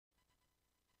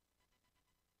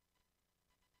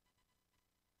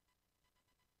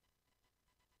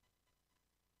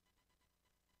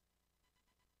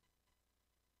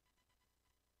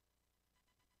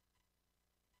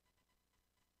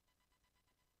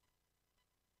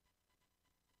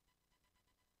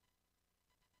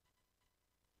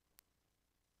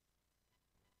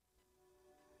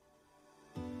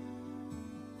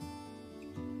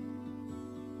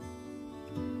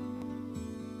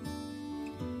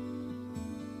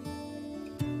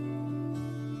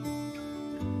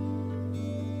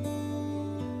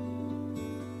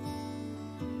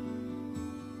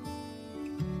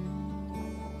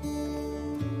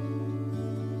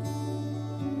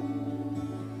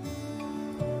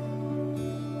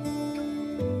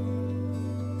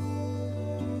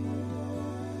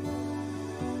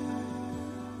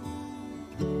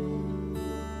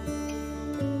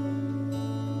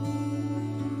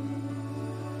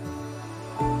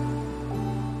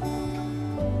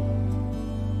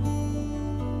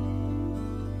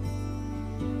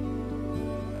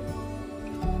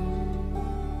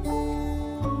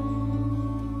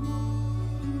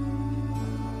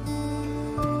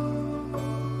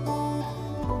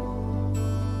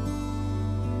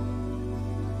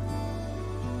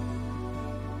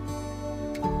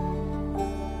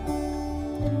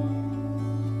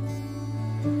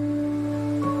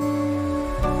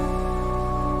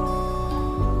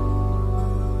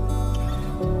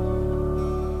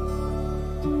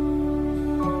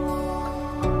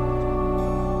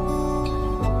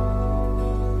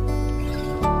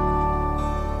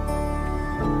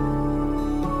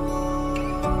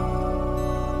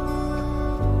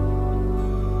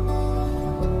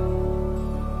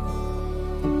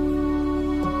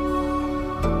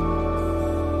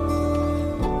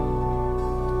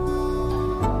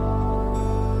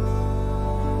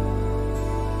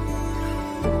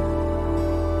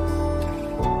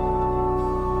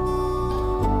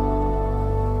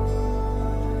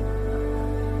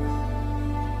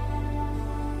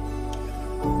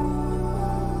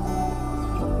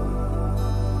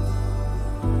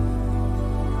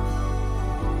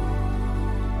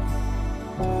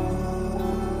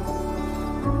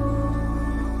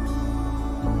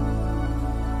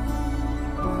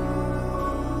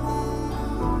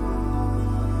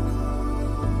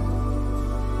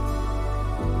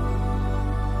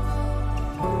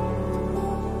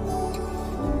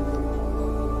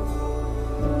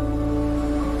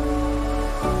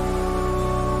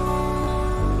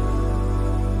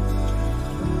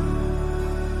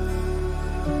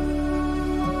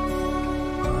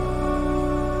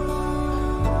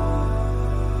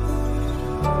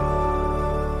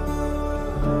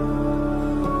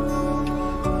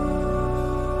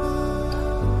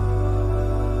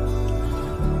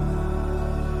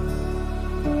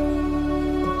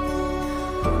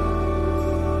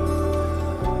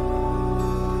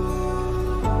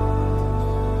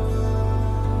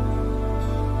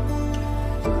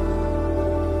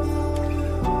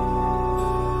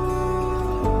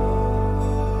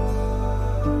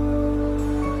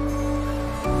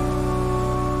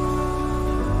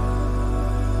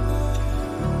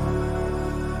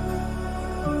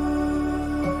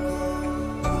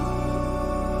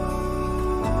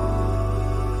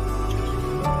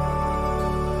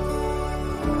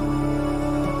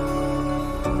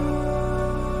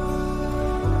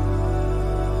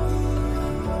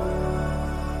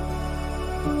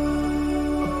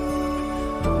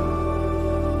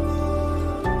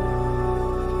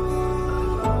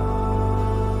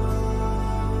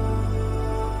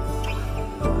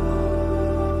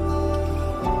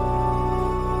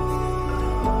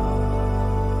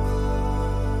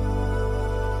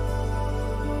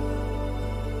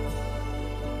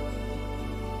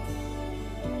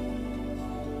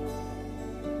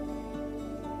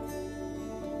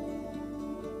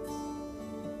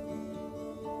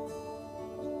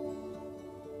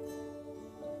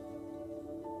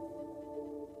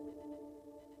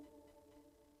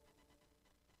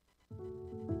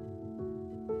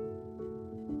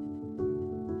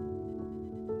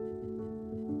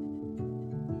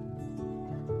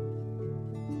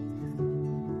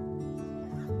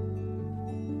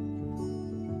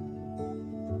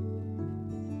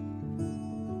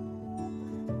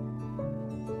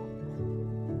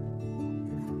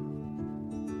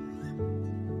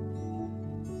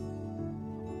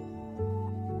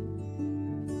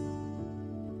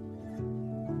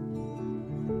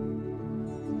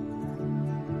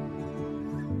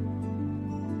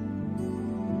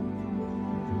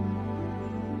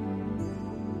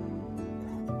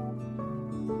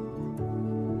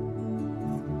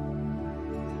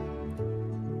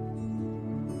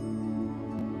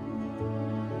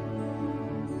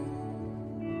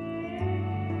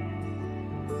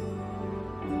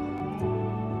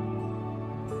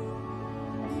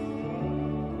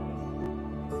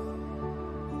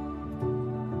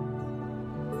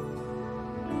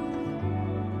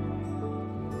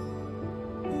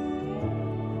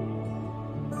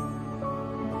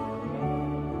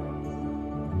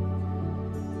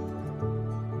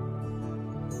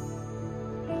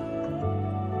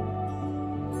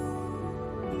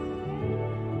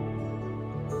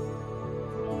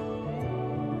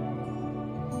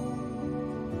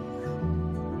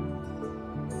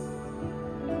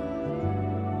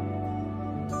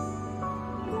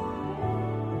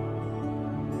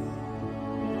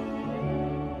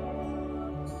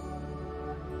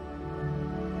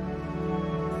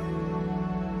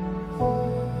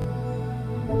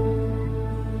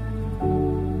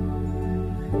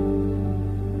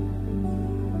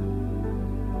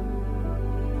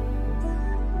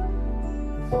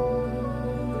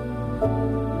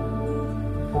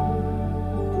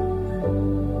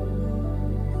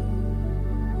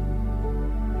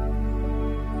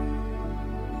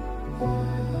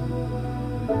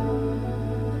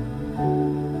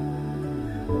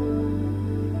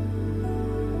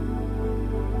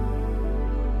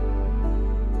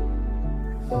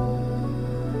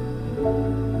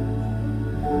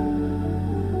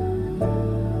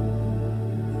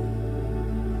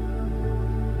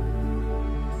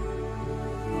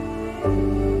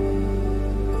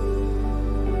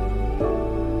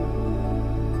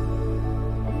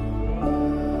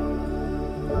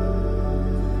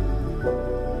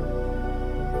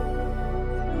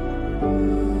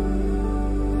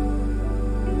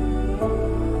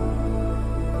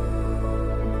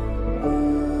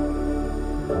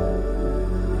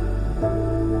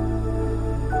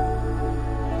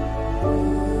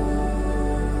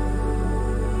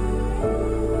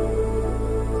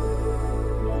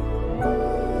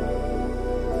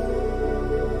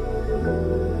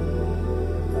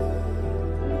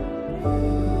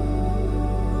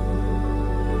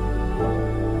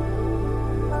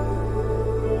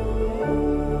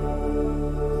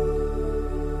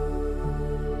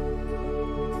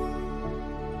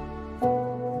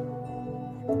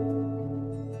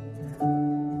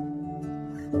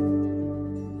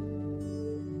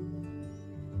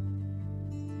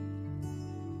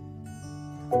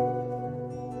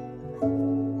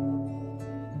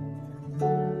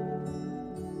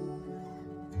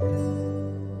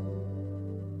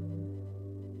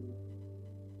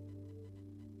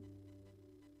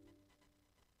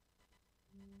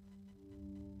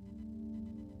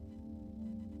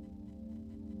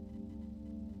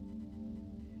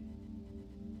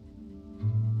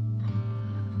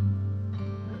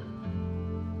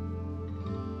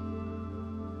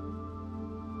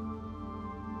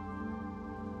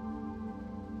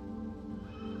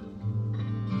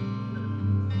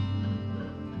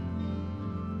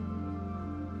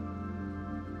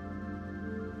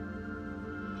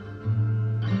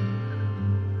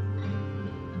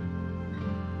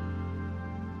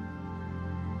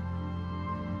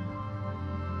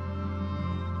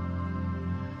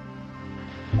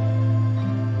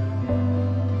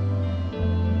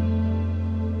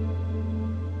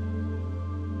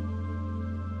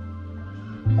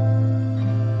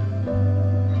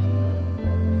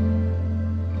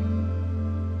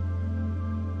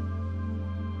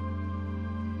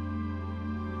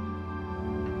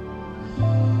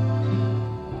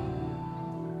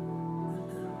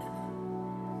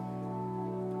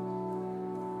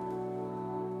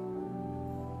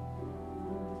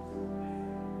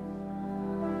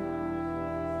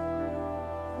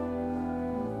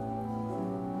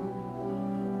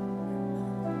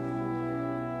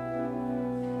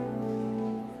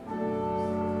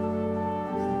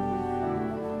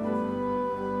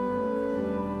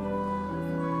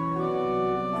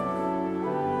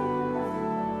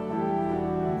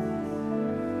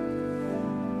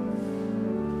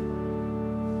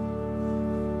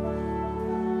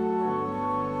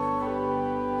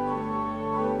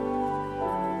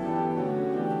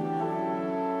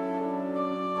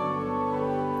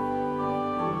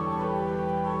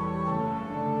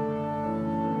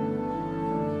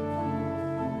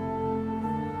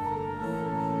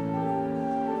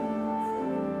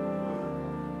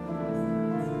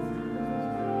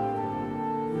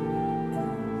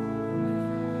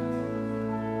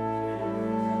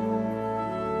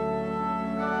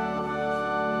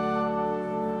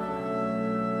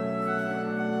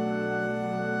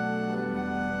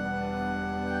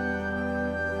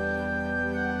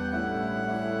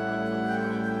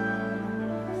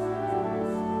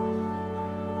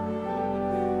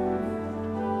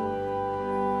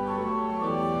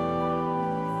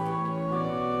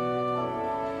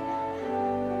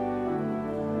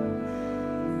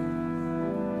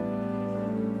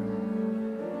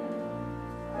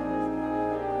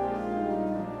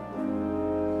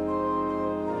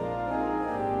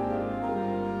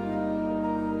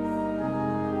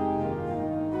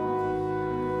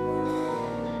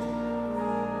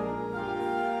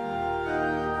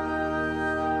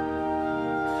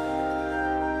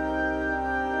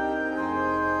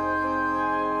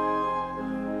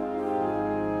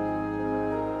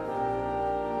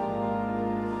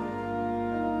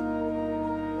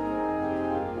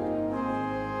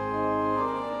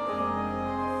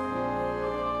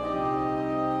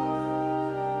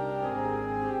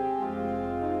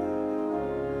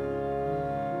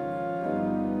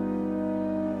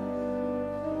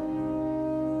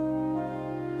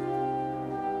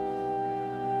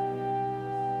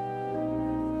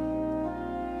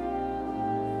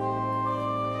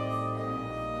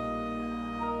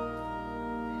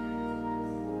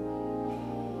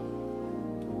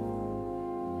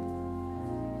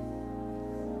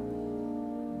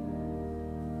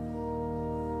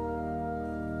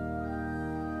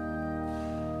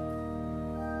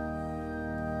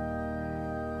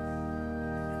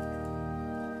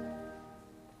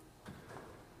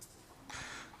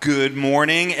Good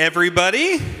morning,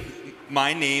 everybody.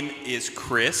 My name is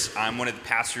Chris. I'm one of the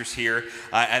pastors here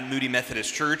at Moody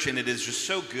Methodist Church, and it is just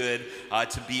so good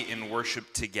to be in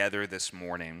worship together this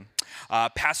morning.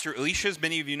 Pastor Alicia, as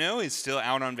many of you know, is still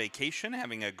out on vacation,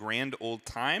 having a grand old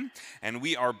time, and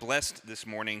we are blessed this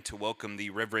morning to welcome the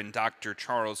Reverend Dr.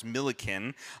 Charles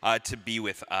Millikan to be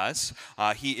with us.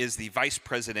 He is the vice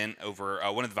president over,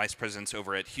 one of the vice presidents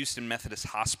over at Houston Methodist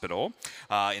Hospital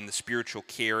in the spiritual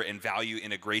care and value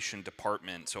integration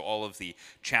department. So all of the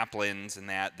chaplains and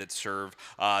that serve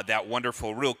that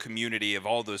wonderful real community of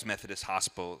all those Methodist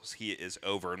hospitals he is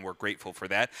over, and we're grateful for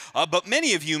that. But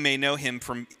many of you may know him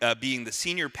from being the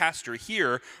senior pastor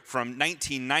here from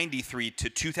 1993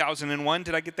 to 2001.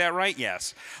 Did I get that right?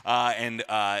 Yes. And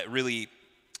really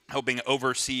helping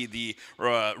oversee the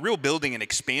real building and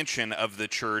expansion of the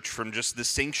church from just the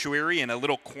sanctuary in a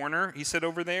little corner, he said,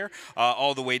 over there,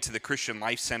 all the way to the Christian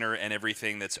Life Center and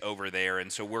everything that's over there.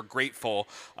 And so we're grateful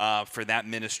for that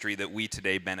ministry that we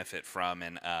today benefit from,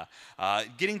 and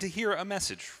getting to hear a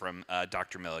message from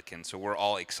Dr. Millikan. So we're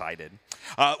all excited.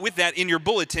 With that, in your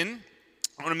bulletin,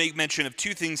 I want to make mention of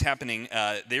two things happening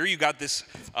there. You got this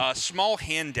small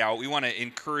handout. We want to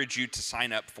encourage you to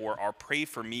sign up for our Pray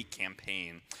For Me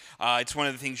campaign. It's one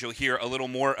of the things you'll hear a little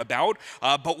more about,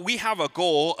 but we have a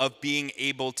goal of being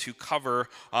able to cover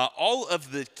all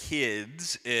of the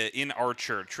kids in our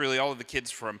church, really all of the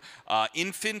kids from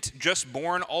infant, just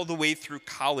born, all the way through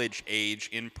college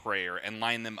age in prayer, and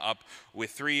line them up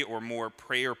with 3 or more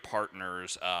prayer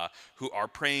partners who are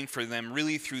praying for them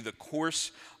really through the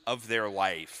course of their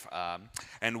life.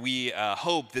 And we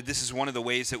hope that this is one of the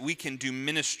ways that we can do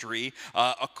ministry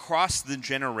across the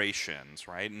generations,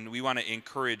 right? And we want to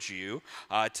encourage you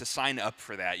to sign up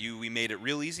for that. We made it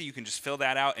real easy. You can just fill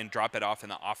that out and drop it off in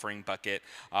the offering bucket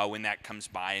when that comes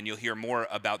by. And you'll hear more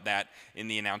about that in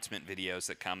the announcement videos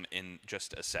that come in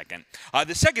just a second.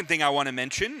 The second thing I want to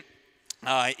mention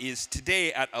is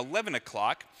today at 11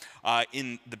 o'clock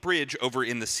in the bridge over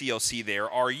in the CLC there,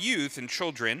 our youth and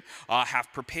children have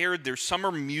prepared their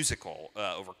summer musical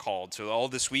called. So all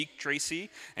this week, Tracy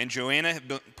and Joanna have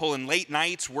been pulling late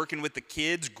nights, working with the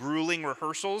kids, grueling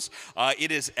rehearsals.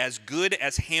 It is as good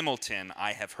as Hamilton,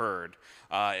 I have heard.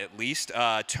 At least,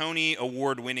 Tony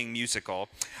Award-winning musical.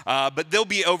 But they'll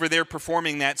be over there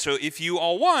performing that, so if you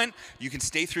all want, you can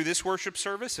stay through this worship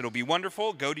service. It'll be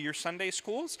wonderful. Go to your Sunday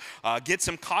schools, get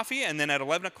some coffee, and then at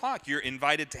 11 o'clock, you're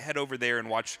invited to head over there and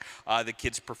watch the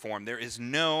kids perform. There is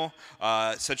no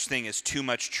such thing as too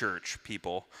much church,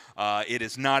 people. It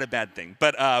is not a bad thing,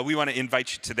 but we want to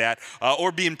invite you to that,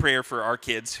 or be in prayer for our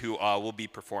kids who will be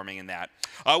performing in that.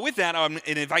 With that, I'm going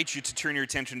to invite you to turn your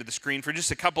attention to the screen for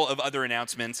just a couple of other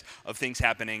announcements of things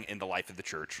happening in the life of the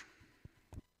church.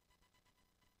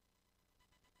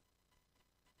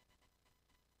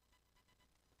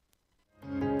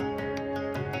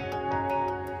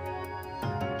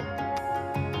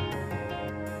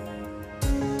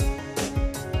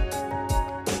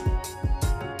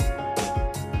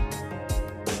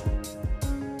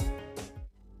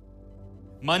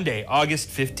 Monday, August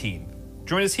 15th.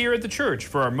 Join us here at the church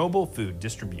for our mobile food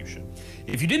distribution.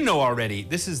 If you didn't know already,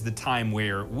 this is the time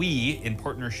where we, in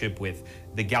partnership with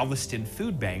the Galveston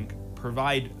Food Bank,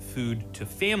 provide food to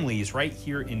families right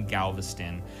here in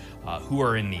Galveston who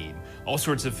are in need. All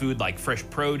sorts of food like fresh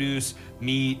produce,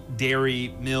 meat,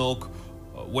 dairy, milk,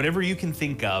 whatever you can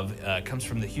think of comes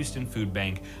from the Houston Food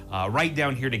Bank right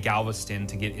down here to Galveston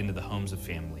to get into the homes of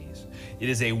families. It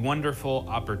is a wonderful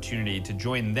opportunity to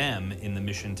join them in the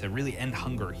mission to really end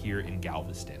hunger here in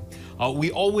Galveston. We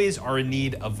always are in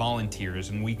need of volunteers,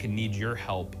 and we can need your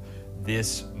help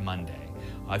this Monday.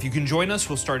 If you can join us,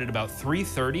 we'll start at about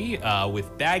 3:30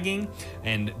 with bagging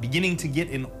and beginning to get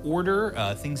in order,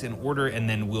 things in order, and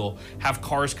then we'll have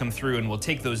cars come through and we'll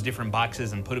take those different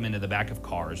boxes and put them into the back of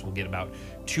cars. We'll get about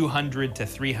 200 to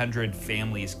 300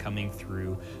 families coming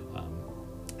through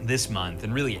this month,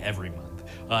 and really every month.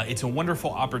 It's a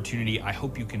wonderful opportunity. I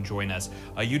hope you can join us.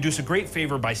 You do us a great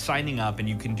favor by signing up, and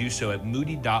you can do so at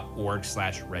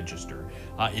moody.org/register.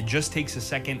 It just takes a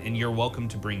second, and you're welcome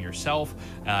to bring yourself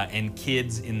and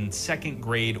kids in 2nd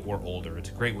grade or older. It's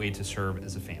a great way to serve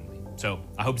as a family. So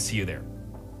I hope to see you there.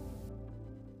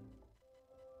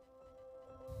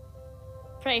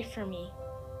 Pray for me.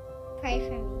 Pray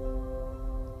for me.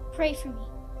 Pray for me.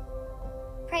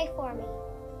 Pray for me.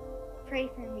 Pray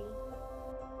for me.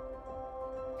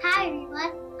 Hi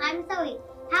everyone, I'm Zoe.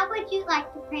 How would you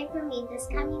like to pray for me this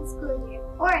coming school year?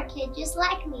 Or a kid just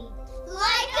like me?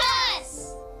 Like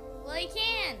us! Well, you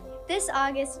can. This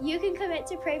August, you can commit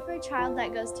to pray for a child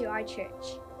that goes to our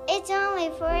church. It's only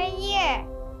for a year.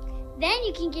 Then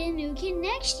you can get a new kid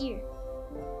next year.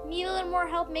 Need a little more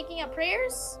help making up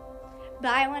prayers?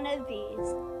 Buy one of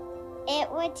these. It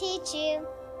would teach you.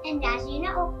 And as you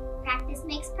know, practice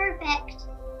makes perfect.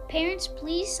 Parents,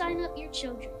 please sign up your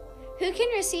children. Who can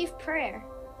receive prayer?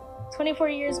 24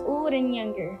 years old and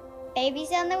younger.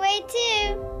 Baby's on the way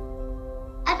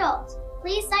too. Adults,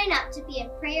 please sign up to be a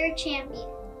prayer champion.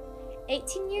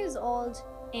 18 years old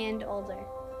and older.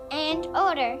 And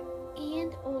older.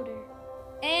 And older.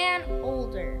 And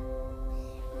older.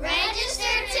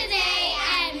 Register today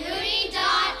at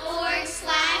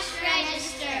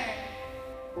moody.org/register.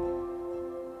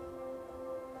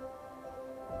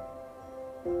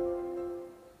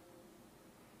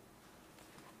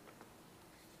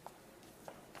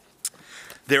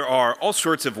 There are all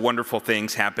sorts of wonderful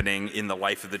things happening in the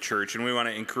life of the church, and we want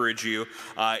to encourage you,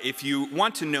 if you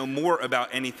want to know more about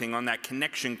anything, on that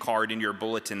connection card in your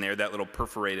bulletin there, that little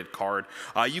perforated card,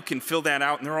 you can fill that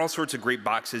out, and there are all sorts of great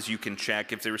boxes you can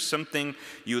check. If there's something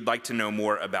you would like to know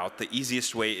more about, the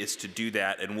easiest way is to do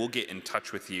that, and we'll get in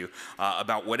touch with you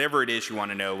about whatever it is you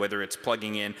want to know, whether it's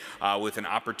plugging in with an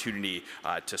opportunity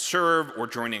to serve, or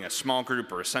joining a small group,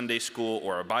 or a Sunday school,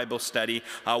 or a Bible study.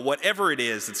 Whatever it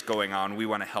is that's going on, we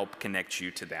want to help connect you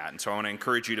to that. And so I want to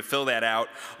encourage you to fill that out,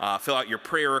 fill out your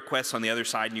prayer requests on the other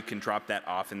side, and you can drop that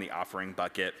off in the offering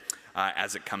bucket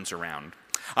as it comes around.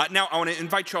 Now, I want to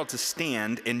invite you all to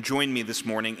stand and join me this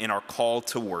morning in our call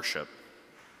to worship.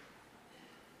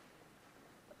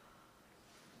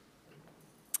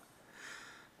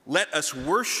 Let us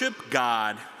worship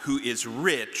God, who is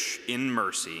rich in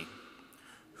mercy,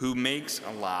 who makes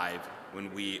alive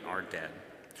when we are dead,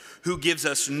 who gives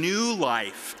us new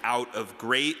life out of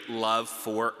great love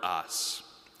for us.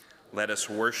 Let us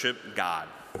worship God.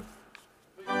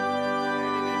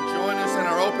 And join us in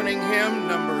our opening hymn,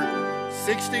 number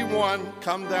 61,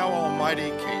 Come Thou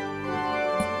Almighty King.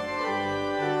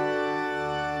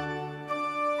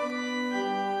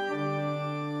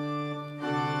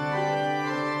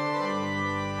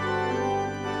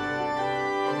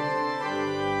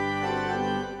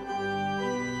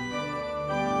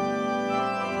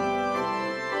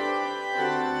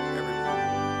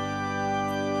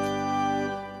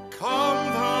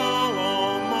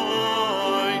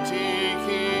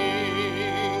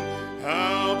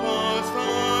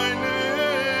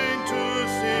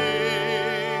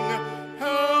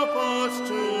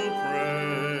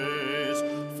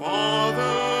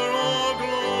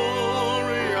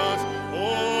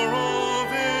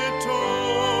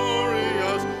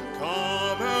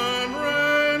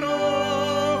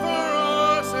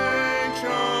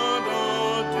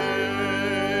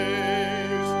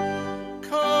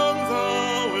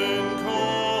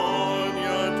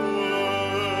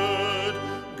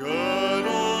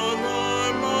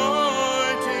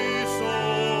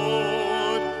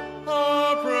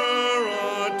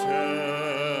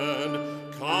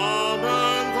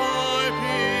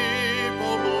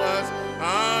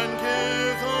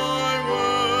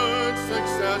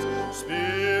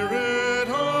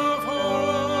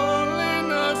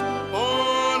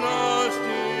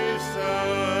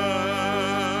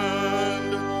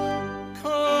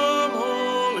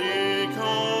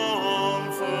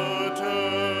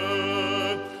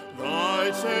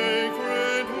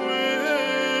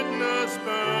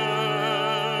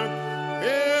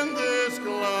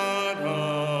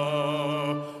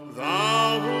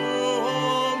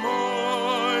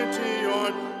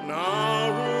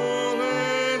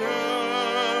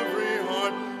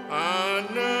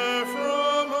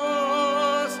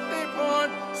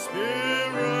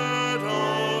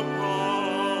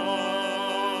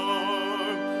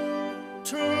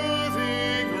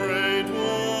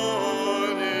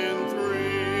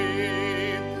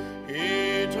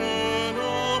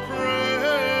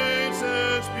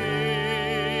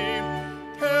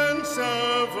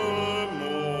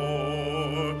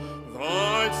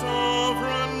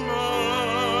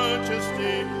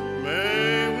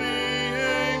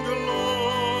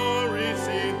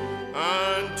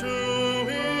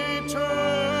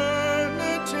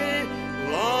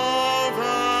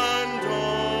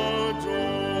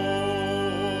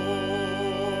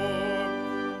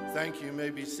 Thank you. You may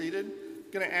be seated.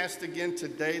 I'm going to ask again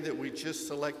today that we just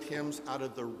select hymns out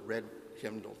of the red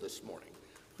hymnal this morning.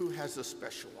 Who has a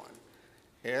special one?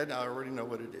 Ed, I already know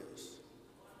what it is.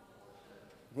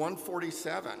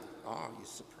 147. Oh, you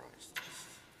surprised us.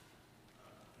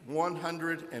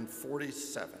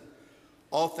 147.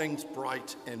 All things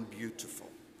bright and beautiful.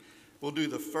 We'll do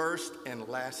the first and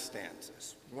last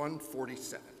stanzas.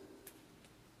 147.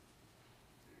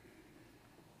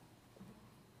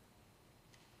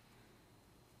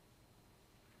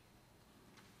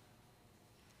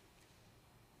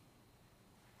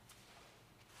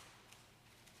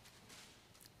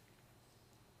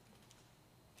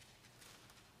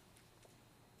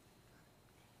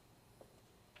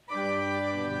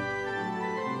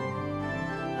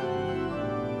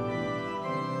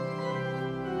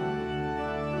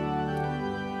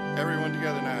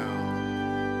 together now.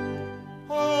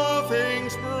 All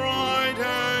things bright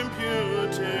and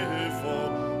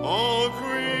beautiful, all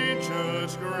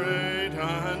creatures great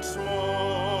and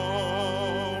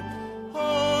small,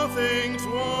 all things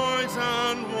wise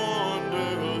and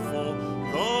wonderful,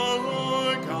 the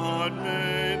Lord God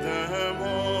made them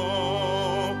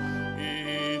all.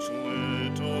 Each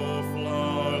little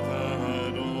flower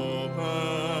that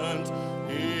opens,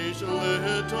 each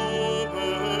little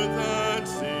bird that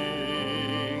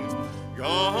sings,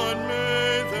 God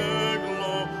made their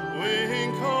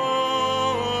glowing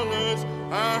colors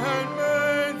and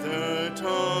made their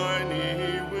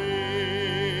tiny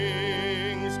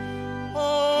wings.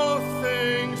 All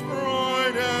things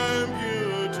bright and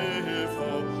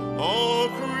beautiful, all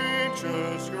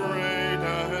creatures great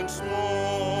and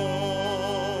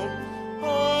small,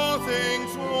 all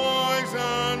things wise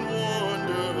and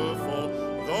wonderful,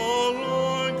 the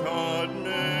Lord God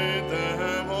made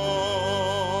them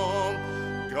all.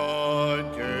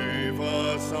 God gave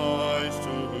us eyes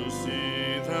to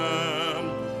see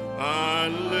them,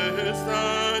 and lips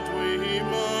that we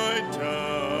might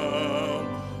tell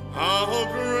how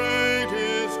great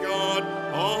is God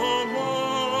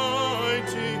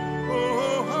Almighty,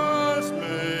 who has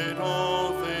made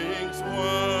all things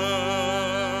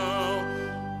well.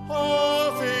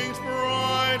 All things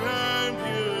bright and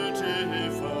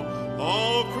beautiful,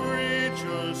 all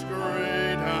creatures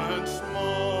great and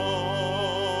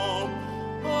small,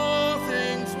 all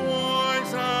things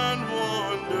wise and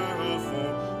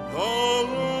wonderful, the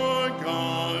Lord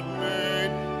God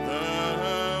made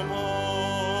them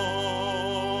all.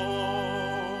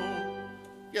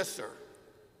 Yes, sir.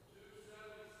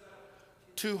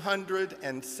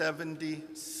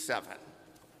 277.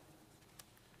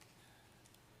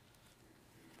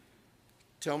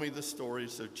 Tell me the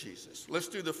stories of Jesus. Let's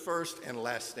do the first and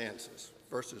last stanzas,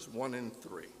 verses 1 and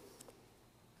 3.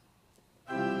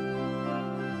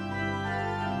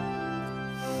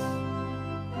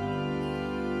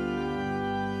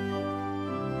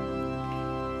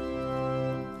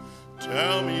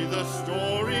 Tell me the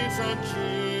stories of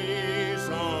Jesus,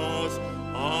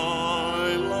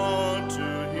 I long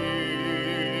to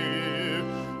hear.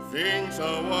 Things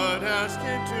I would ask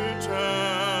him to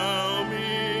tell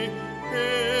me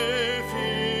if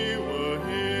he were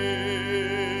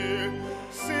here.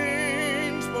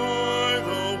 Scenes by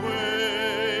the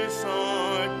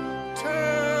wayside,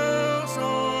 tales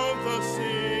of the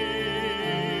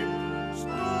sea,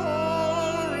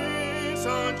 stories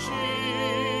of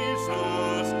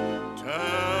Jesus,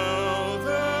 tell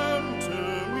them to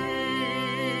me.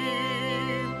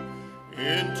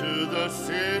 Into the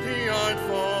city I'd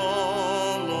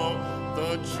follow,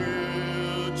 the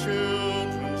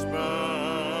children's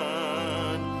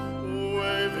band,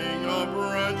 waving a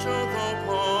branch of the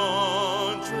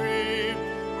palm tree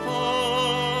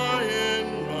high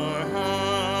in my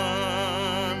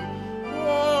hand.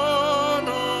 One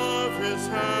of his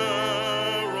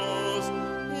heralds,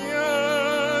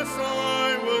 yes,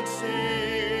 I would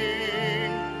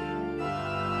sing.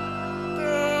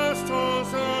 Des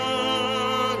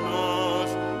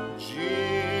Hosannas,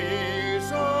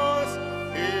 Jesus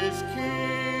is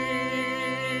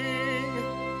King.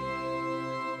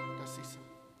 Does he sing?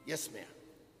 Yes, ma'am.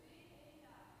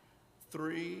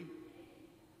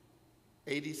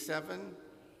 387,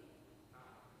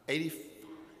 85,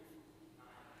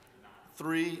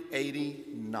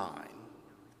 389.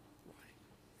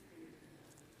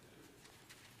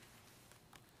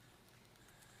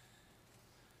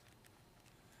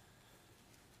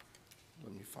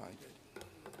 Let me find it.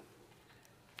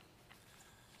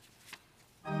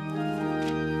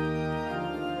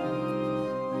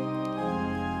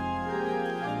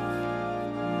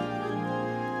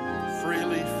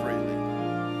 Freely, freely.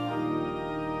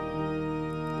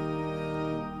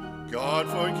 God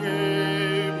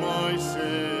forgave my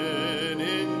sin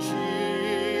in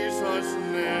Jesus'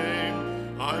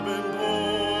 name. I've been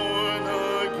born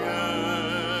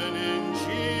again in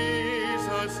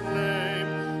Jesus' name.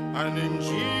 And in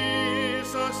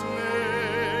Jesus'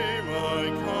 name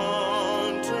I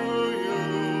come to you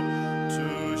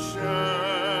to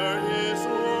share his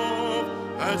love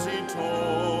as he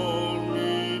told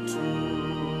me to.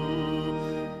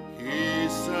 He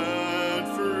said,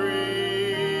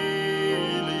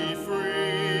 freely,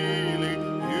 freely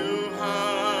you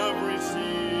have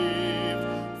received,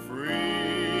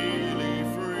 freely,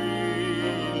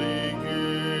 freely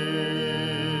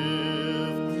give.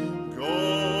 Go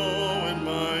in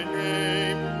my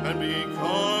name and be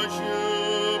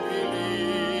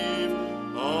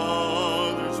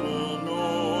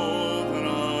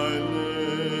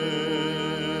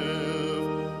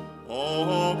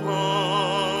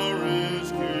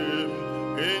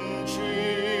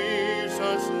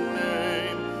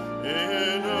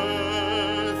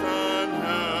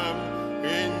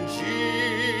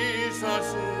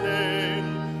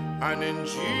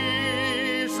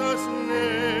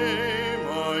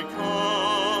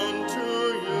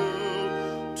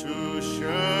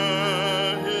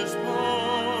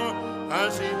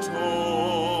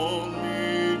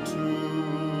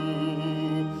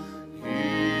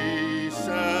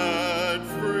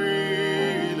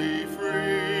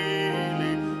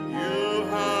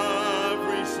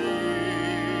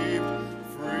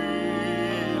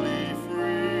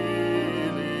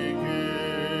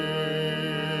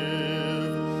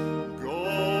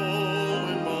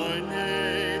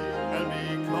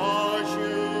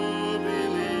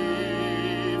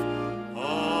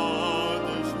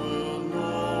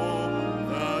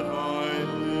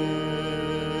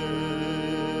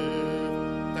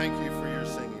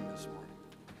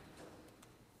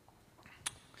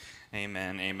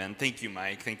Amen, amen. Thank you,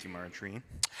 Mike. Thank you, Marjorie.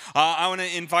 I want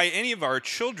to invite any of our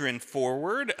children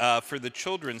forward for the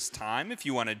children's time. If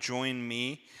you want to join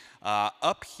me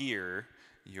up here,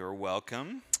 you're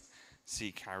welcome.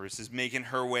 See, Kairos is making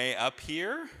her way up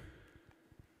here.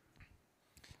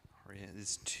 Aria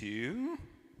is too.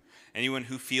 Anyone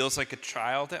who feels like a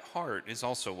child at heart is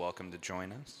also welcome to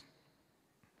join us.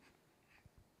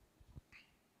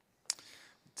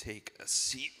 Take a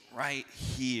seat right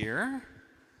here.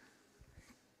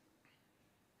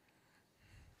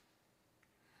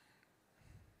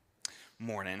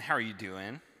 Morning. How are you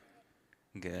doing?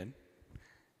 Good.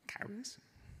 Kairos?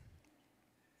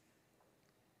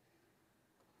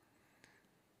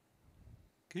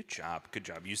 Good job. Good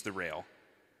job. Use the rail.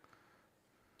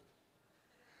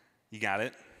 You got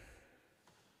it?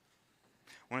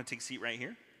 Want to take a seat right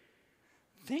here?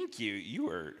 Thank you.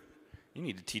 You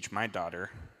need to teach my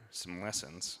daughter some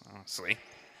lessons, honestly.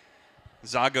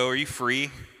 Zago, are you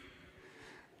free?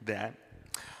 Dad?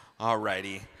 All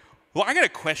righty. Well, I got a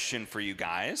question for you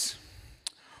guys.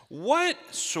 What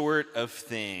sort of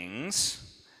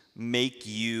things make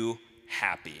you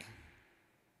happy?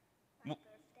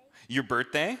 Your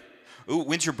birthday? Ooh,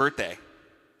 when's your birthday?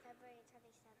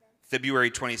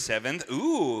 February 27th.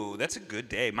 Ooh, that's a good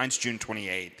day. Mine's June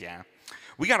 28th, yeah.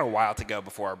 We got a while to go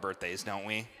before our birthdays, don't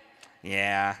we?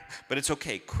 Yeah, but it's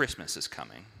okay. Christmas is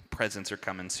coming. Presents are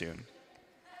coming soon.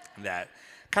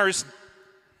 Kairos,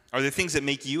 are there things that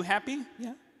make you happy?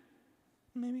 Yeah,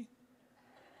 maybe.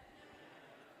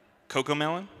 Coco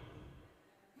Melon?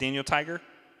 Daniel Tiger?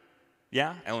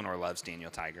 Yeah, Eleanor loves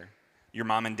Daniel Tiger. Your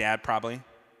mom and dad probably?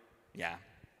 Yeah.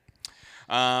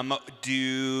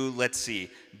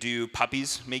 Do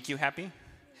puppies make you happy?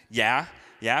 Yeah?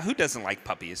 Yeah? Who doesn't like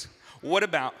puppies? What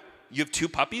about, you have 2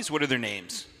 puppies? What are their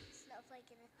names?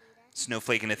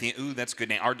 Snowflake and Athena. Ooh, that's a good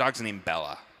name. Our dog's named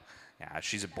Bella. Yeah,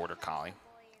 she's a border collie.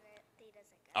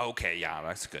 Okay, yeah,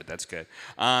 that's good, that's good.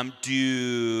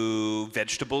 Do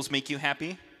vegetables make you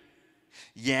happy?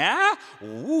 Yeah?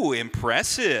 Ooh,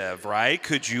 impressive, right?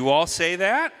 Could you all say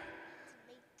that?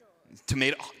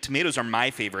 Tomatoes are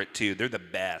my favorite too. They're the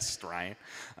best, right?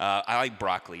 I like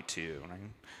broccoli too. Right?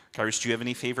 Kairos, do you have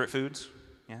any favorite foods?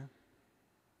 Yeah?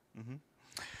 Mm-hmm.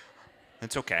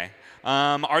 That's okay.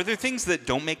 Are there things that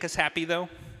don't make us happy though?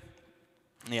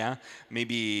 Yeah?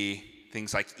 Maybe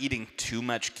things like eating too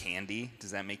much candy.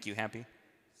 Does that make you happy?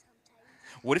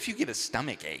 Sometimes. What if you get a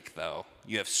stomach ache though?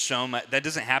 You have so much. That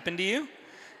doesn't happen to you?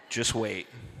 Just wait.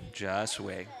 Just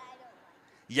wait.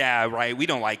 Yeah, right. We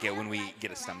don't like it when we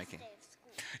get a stomach ache.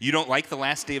 You don't like the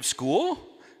last day of school?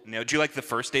 No. Do you like the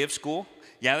first day of school?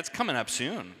 Yeah, that's coming up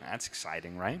soon. That's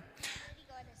exciting, right?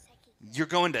 You're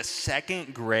going to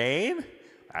 2nd grade?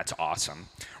 That's awesome,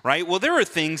 right? Well, there are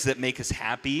things that make us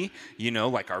happy,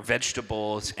 like our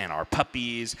vegetables and our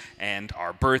puppies and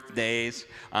our birthdays.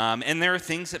 And there are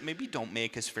things that maybe don't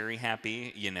make us very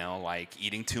happy, like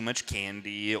eating too much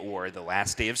candy or the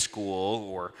last day of school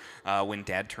or when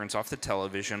Dad turns off the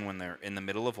television when they're in the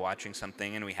middle of watching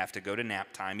something and we have to go to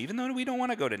nap time, even though we don't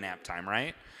want to go to nap time,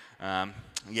 right?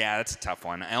 Yeah, that's a tough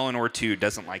one. Eleanor, too,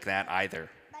 doesn't like that either.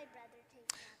 My brother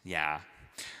takes that. Yeah.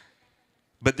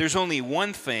 But there's only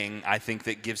one thing, I think,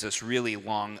 that gives us really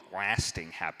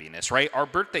long-lasting happiness, right? Our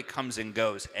birthday comes and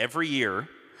goes every year.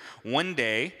 One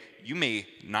day, you may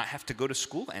not have to go to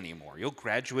school anymore. You'll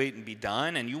graduate and be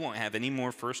done, and you won't have any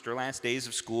more first or last days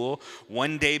of school.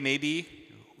 One day, maybe,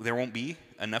 there won't be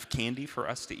enough candy for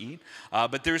us to eat.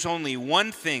 But there's only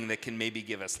one thing that can maybe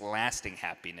give us lasting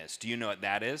happiness. Do you know what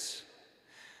that is?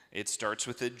 It starts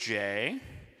with a J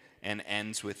and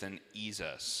ends with an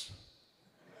Jesus.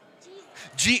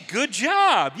 Good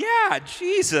job. Yeah,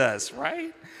 Jesus,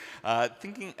 right?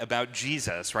 Thinking about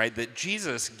Jesus, right? That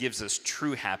Jesus gives us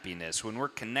true happiness when we're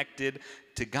connected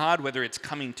to God, whether it's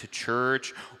coming to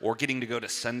church or getting to go to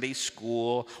Sunday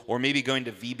school or maybe going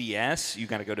to VBS. You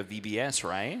got to go to VBS,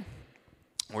 right?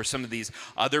 Or some of these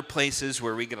other places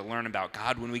where we get to learn about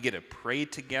God, when we get to pray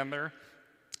together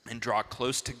and draw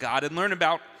close to God and learn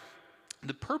about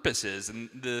the purposes and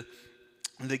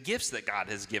the gifts that God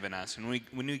has given us, and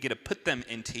when we get to put them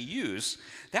into use,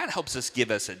 that helps us give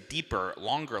us a deeper,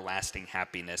 longer-lasting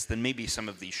happiness than maybe some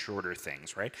of these shorter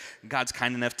things, right? God's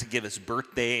kind enough to give us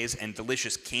birthdays and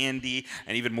delicious candy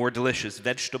and even more delicious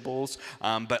vegetables,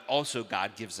 but also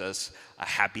God gives us a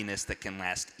happiness that can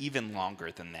last even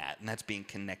longer than that, and that's being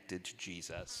connected to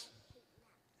Jesus.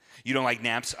 You don't like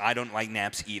naps? I don't like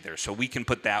naps either, so we can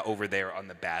put that over there on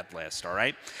the bad list, all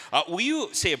right? Will you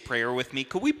say a prayer with me?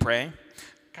 Could we pray?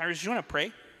 Kairos, do you want to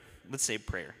pray? Let's say a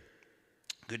prayer.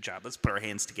 Good job. Let's put our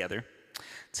hands together.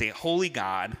 Say, Holy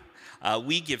God,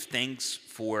 we give thanks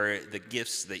for the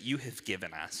gifts that you have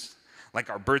given us. like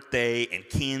our birthday and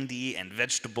candy and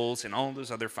vegetables and all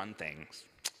those other fun things.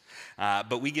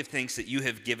 But we give thanks that you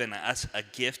have given us a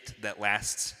gift that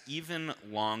lasts even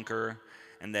longer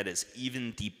and that is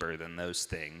even deeper than those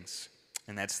things.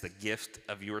 And that's the gift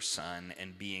of your Son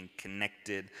and being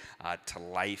connected to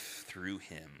life through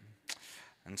him.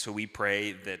 And so we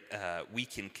pray that we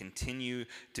can continue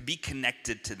to be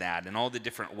connected to that in all the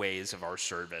different ways of our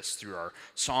service, through our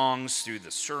songs, through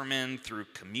the sermon, through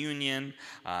communion,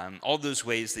 all those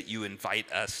ways that you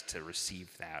invite us to receive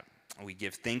that. We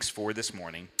give thanks for this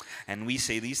morning, and we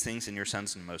say these things in your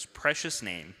Son's most precious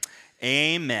name.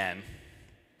 Amen.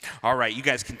 All right, you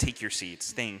guys can take your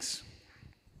seats. Thanks.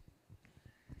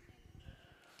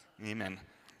 Amen.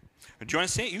 Do you want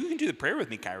to say it? You can do the prayer with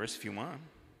me, Kairos, if you want.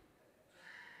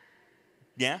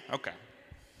 Yeah? Okay.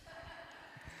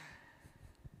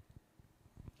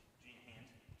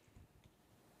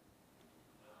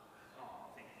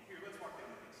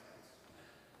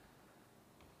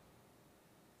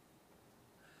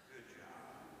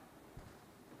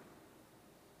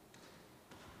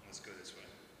 Let's go this way.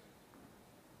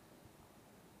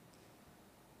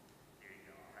 There you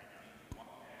go. All right, now you can walk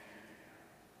back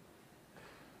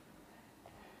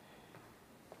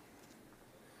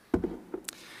here.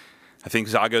 I think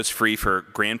Zago's free for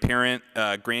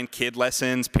grandkid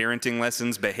lessons, parenting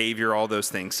lessons, behavior, all those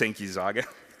things. Thank you, Zago.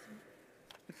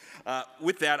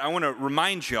 With that, I want to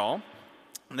remind y'all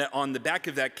that on the back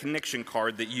of that connection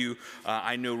card that you,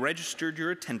 I know, registered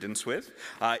your attendance with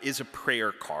is a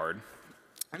prayer card.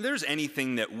 If there's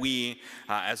anything that we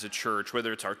as a church,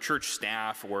 whether it's our church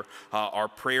staff or our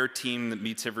prayer team that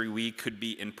meets every week, could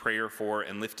be in prayer for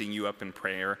and lifting you up in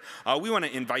prayer, we want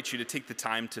to invite you to take the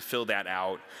time to fill that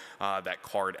out, that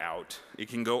card out. It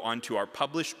can go onto our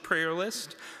published prayer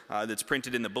list that's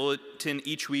printed in the bulletin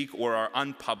each week, or our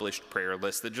unpublished prayer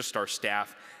list that just our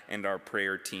staff and our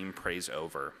prayer team prays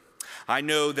over. I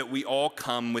know that we all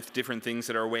come with different things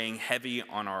that are weighing heavy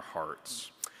on our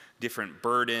hearts, different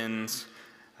burdens,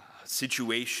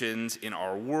 situations in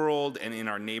our world and in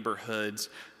our neighborhoods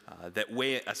that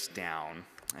weigh us down.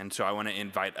 And so I want to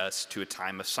invite us to a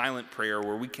time of silent prayer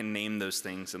where we can name those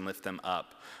things and lift them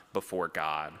up before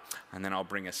God. And then I'll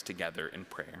bring us together in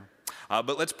prayer.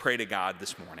 But let's pray to God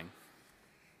this morning.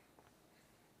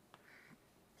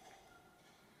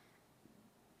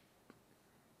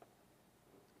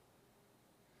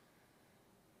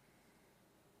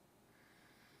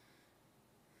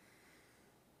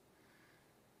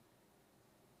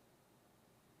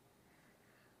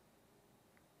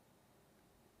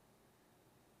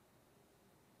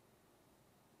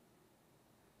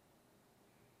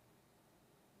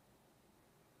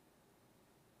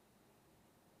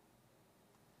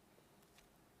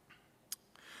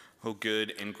 Oh,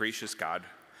 good and gracious God,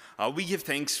 we give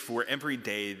thanks for every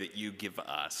day that you give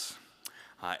us,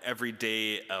 every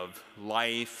day of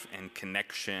life and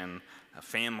connection,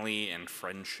 family and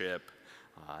friendship.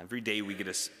 Every day we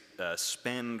get to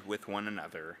spend with one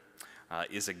another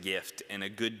is a gift and a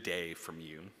good day from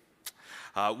you.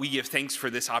 We give thanks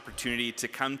for this opportunity to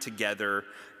come together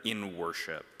in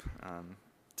worship,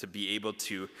 to be able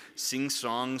to sing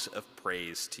songs of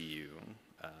praise to you,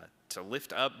 to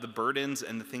lift up the burdens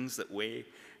and the things that weigh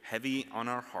heavy on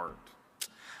our heart.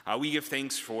 We give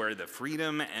thanks for the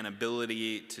freedom and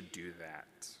ability to do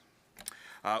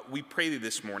that. We pray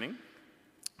this morning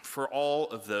for all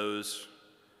of those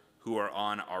who are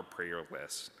on our prayer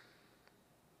list.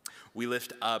 We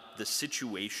lift up the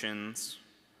situations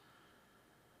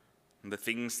and the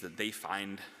things that they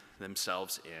find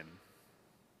themselves in.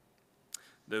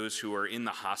 Those who are in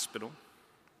the hospital,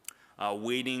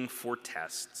 waiting for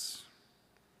tests,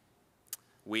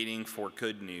 waiting for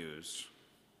good news,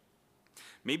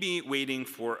 maybe waiting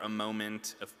for a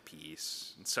moment of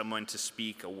peace and someone to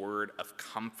speak a word of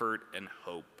comfort and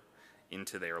hope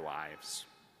into their lives.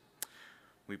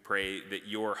 We pray that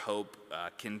your hope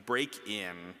can break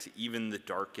into even the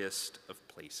darkest of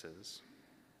places.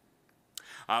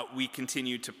 We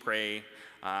continue to pray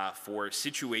for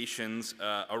situations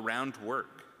around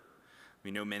work. We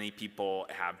know many people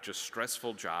have just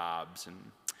stressful jobs and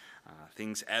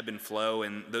things ebb and flow,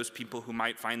 and those people who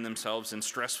might find themselves in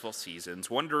stressful seasons,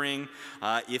 wondering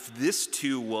if this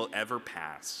too will ever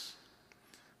pass.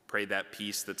 Pray that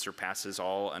peace that surpasses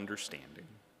all understanding,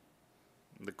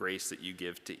 the grace that you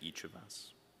give to each of us.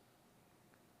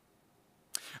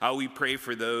 We pray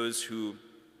for those who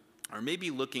are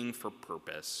maybe looking for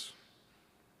purpose,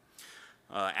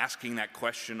 asking that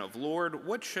question of, Lord,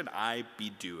 what should I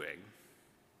be doing?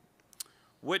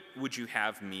 What would you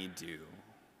have me do?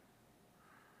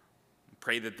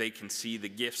 Pray that they can see the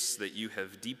gifts that you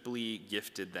have deeply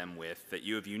gifted them with, that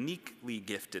you have uniquely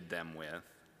gifted them with,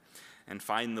 and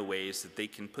find the ways that they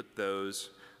can put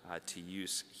those to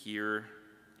use here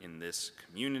in this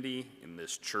community, in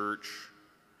this church,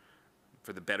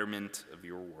 for the betterment of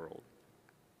your world.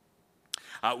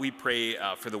 We pray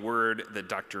for the word that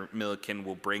Dr. Millikan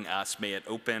will bring us. May it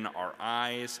open our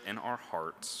eyes and our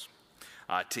hearts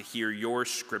to hear your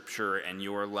scripture and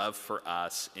your love for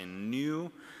us in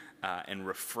new and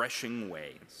refreshing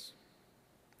ways.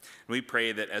 We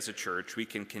pray that as a church, we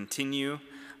can continue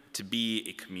to be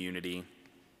a community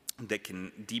that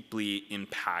can deeply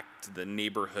impact the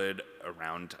neighborhood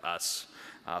around us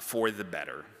for the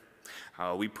better.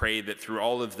 We pray that through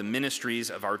all of the ministries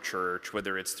of our church,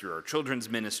 whether it's through our children's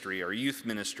ministry, our youth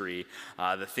ministry,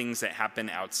 the things that happen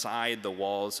outside the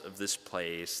walls of this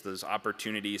place, those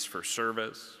opportunities for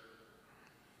service,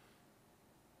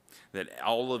 that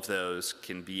all of those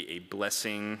can be a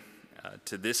blessing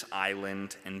to this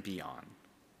island and beyond.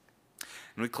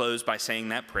 And we close by saying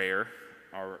that prayer.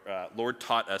 Our Lord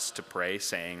taught us to pray,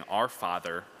 saying, "Our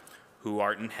Father, who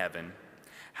art in heaven,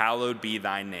 hallowed be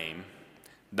thy name.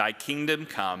 Thy kingdom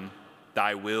come,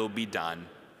 thy will be done,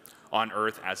 on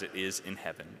earth as it is in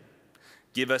heaven.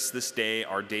 Give us this day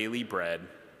our daily bread,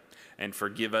 and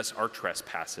forgive us our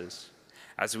trespasses,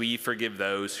 as we forgive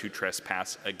those who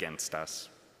trespass against us.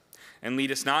 And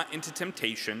lead us not into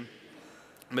temptation,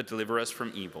 but deliver us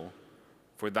from evil.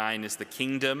 For thine is the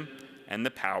kingdom and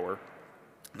the power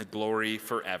and the glory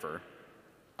forever.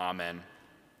 Amen."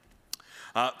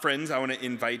 Friends, I want to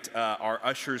invite our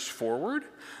ushers forward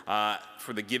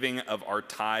for the giving of our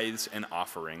tithes and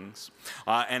offerings.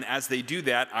 And as they do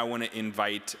that, I want to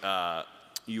invite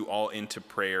you all into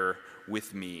prayer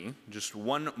with me just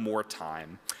one more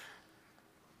time.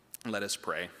 Let us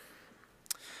pray.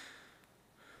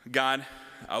 God,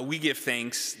 we give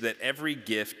thanks that every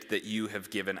gift that you have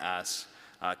given us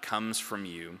comes from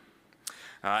you.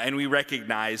 And we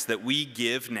recognize that we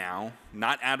give now,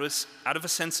 not out of a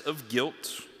sense of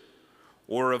guilt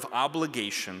or of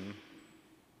obligation,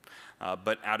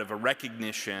 but out of a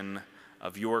recognition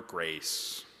of your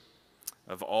grace,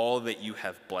 of all that you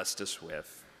have blessed us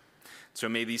with. So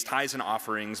may these tithes and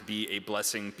offerings be a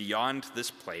blessing beyond this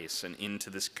place and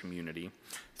into this community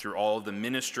through all the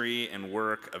ministry and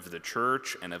work of the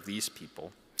church and of these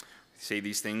people. We say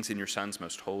these things in your Son's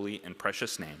most holy and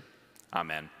precious name.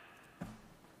 Amen.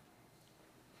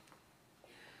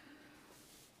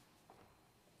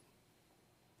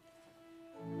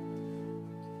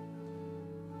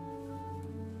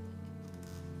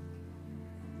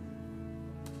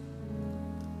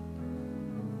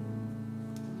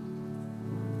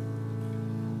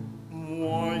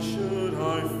 Why should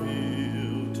I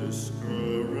feel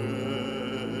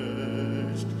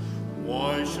discouraged?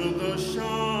 Why should the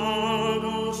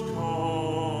shadows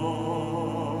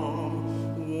come?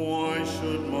 Why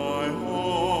should my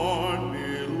heart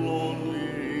be lonely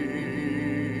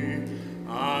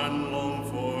and long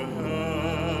for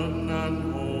heaven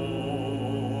and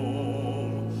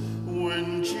home?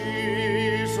 When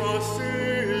Jesus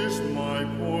is my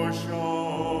portion,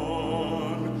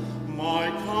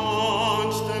 my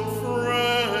constant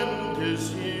friend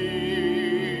is he.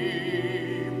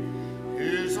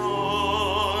 His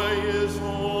eye is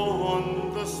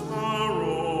on the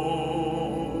sparrow,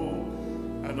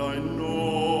 and I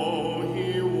know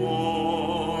he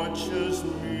watches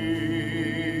me.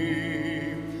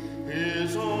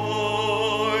 His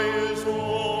eye is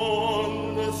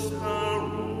on the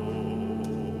sparrow,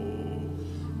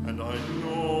 and I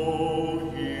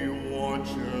know he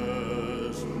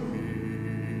watches me.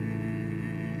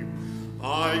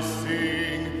 I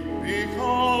sing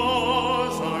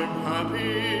because I'm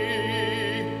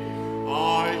happy.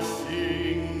 I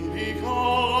sing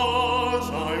because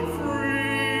I'm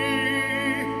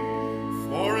free.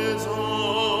 For his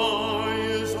eye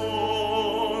is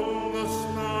on the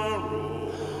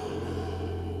sparrow,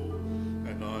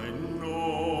 and I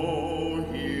know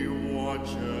he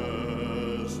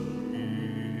watches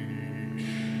me.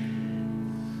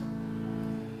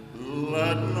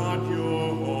 Let not your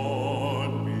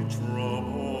heart be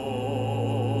troubled.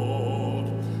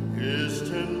 His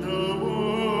tender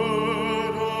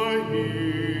word I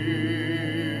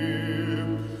hear,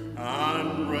 and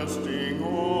resting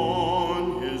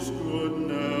on his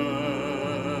goodness,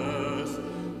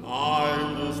 I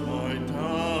lose my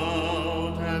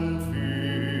doubt and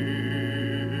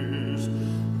fears.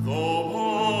 Though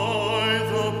by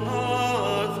the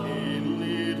path he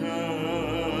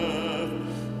leadeth,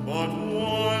 but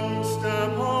one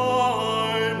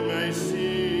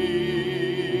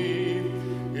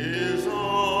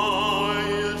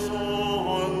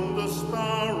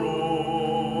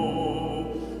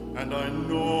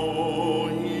know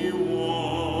he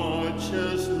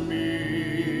watches me.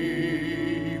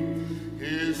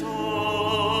 His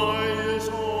eye is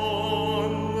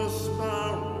on the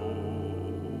sparrow,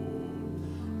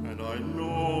 and I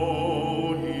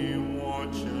know he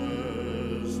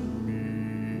watches me.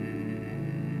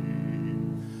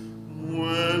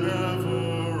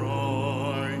 Whenever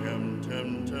I am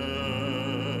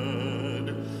tempted,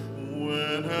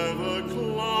 whenever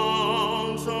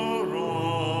clouds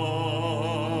arise,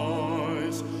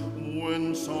 when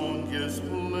song gives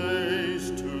place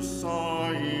to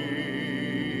sighing,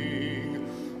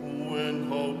 when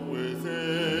hope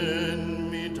within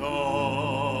me dies,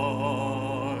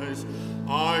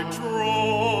 I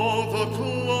draw the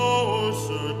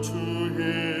closer to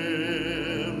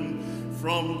him.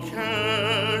 From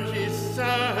care he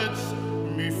sets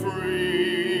me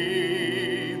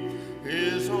free.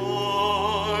 His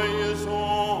eye is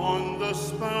on the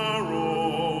sparrow,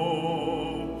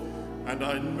 and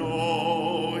I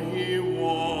know he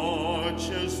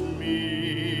watches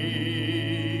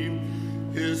me.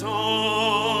 His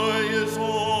eye is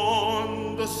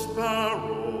on the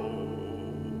sparrow,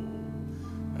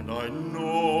 and I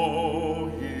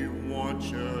know he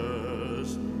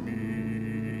watches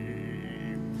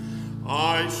me.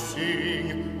 I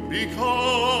sing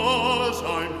because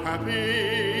I'm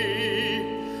happy,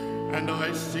 and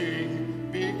I sing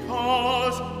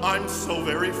because I'm so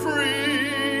very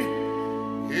free.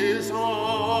 His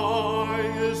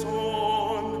eye is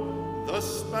on the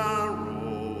sparrow,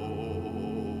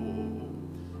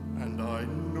 and I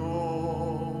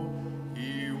know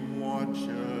he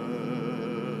watches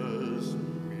me.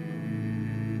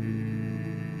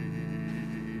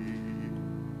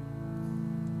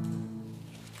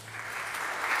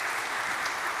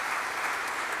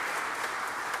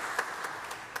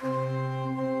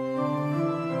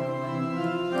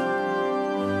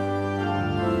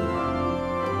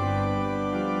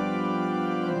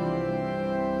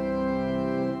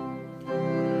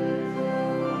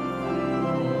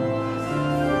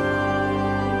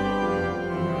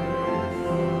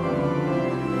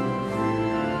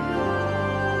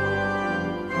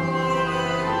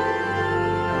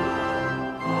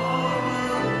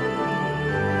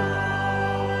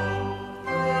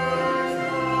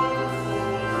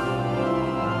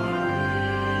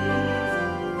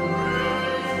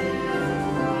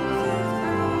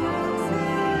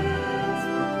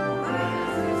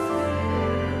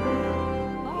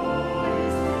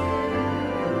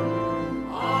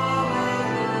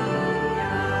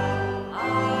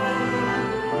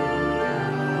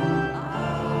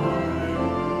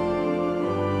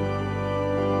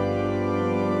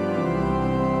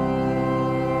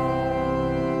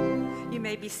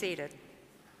 Be seated.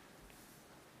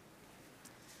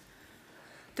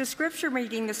 The scripture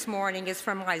reading this morning is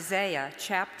from Isaiah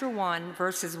chapter 1,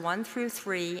 verses 1 through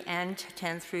 3 and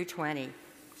 10 through 20.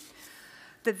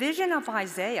 The vision of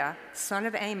Isaiah, son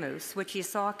of Amos, which he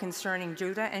saw concerning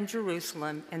Judah and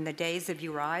Jerusalem in the days of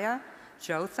Uriah,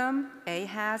 Jotham,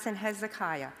 Ahaz, and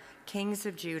Hezekiah, kings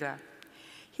of Judah.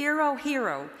 Hear, O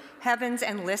heavens,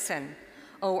 and listen,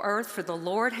 O earth, for the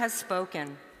Lord has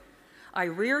spoken. I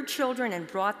reared children and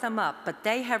brought them up, but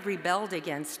they have rebelled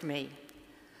against me.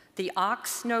 The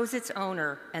ox knows its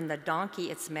owner, and the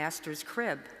donkey its master's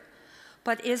crib.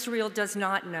 But Israel does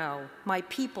not know. My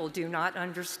people do not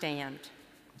understand.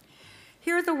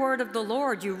 Hear the word of the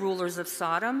Lord, you rulers of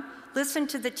Sodom. Listen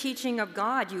to the teaching of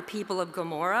God, you people of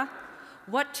Gomorrah.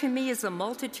 What to me is the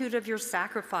multitude of your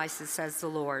sacrifices, says the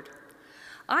Lord.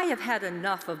 I have had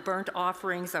enough of burnt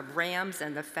offerings of rams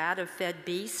and the fat of fed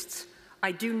beasts.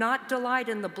 I do not delight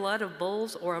in the blood of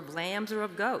bulls or of lambs or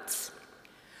of goats.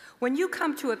 When you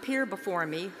come to appear before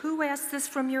me, who asks this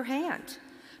from your hand?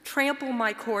 Trample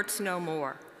my courts no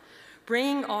more.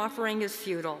 Bringing offering is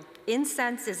futile.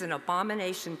 Incense is an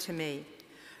abomination to me.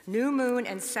 New moon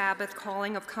and Sabbath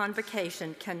calling of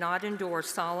convocation cannot endure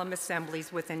solemn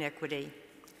assemblies with iniquity.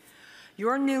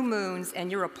 Your new moons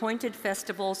and your appointed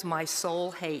festivals my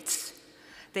soul hates.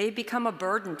 They become a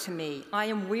burden to me. I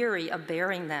am weary of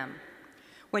bearing them.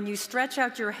 When you stretch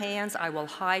out your hands, I will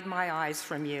hide my eyes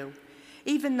from you.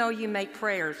 Even though you make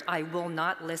prayers, I will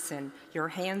not listen. Your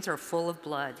hands are full of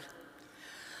blood.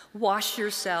 Wash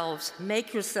yourselves,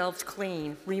 make yourselves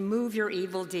clean, remove your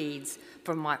evil deeds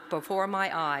from before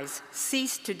my eyes.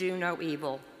 Cease to do no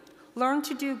evil. Learn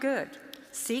to do good,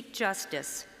 seek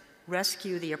justice,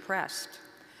 rescue the oppressed,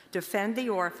 defend the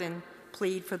orphan,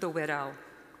 plead for the widow.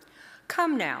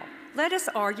 Come now, let us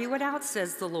argue it out,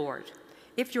 says the Lord.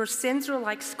 If your sins are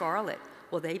like scarlet,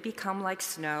 will they become like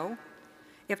snow?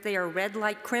 If they are red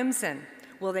like crimson,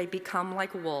 will they become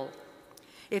like wool?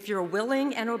 If you're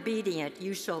willing and obedient,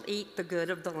 you shall eat the good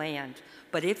of the land.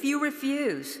 But if you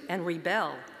refuse and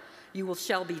rebel, you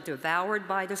shall be devoured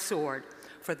by the sword,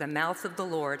 for the mouth of the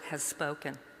Lord has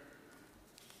spoken.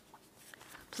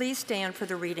 Please stand for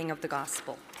the reading of the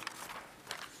gospel.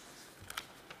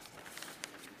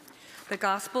 The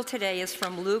gospel today is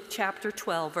from Luke chapter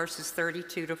 12, verses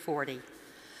 32 to 40.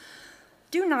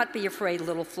 Do not be afraid,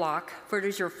 little flock, for it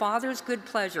is your Father's good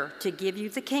pleasure to give you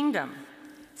the kingdom.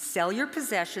 Sell your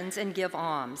possessions and give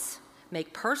alms.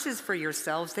 Make purses for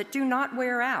yourselves that do not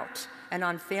wear out, an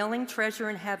unfailing treasure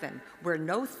in heaven, where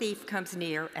no thief comes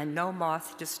near and no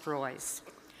moth destroys.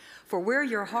 For where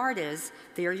your heart is,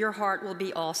 there your heart will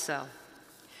be also.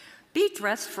 Be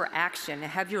dressed for action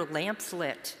and have your lamps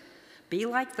lit. Be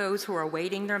like those who are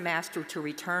awaiting their master to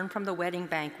return from the wedding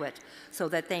banquet, so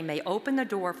that they may open the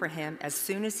door for him as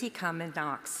soon as he comes and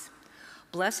knocks.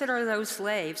 Blessed are those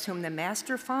slaves whom the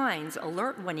master finds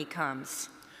alert when he comes.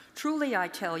 Truly, I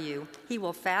tell you, he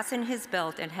will fasten his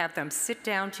belt and have them sit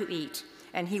down to eat,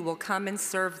 and he will come and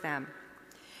serve them.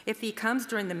 If he comes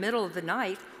during the middle of the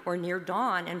night or near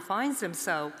dawn and finds them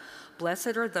so,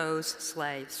 blessed are those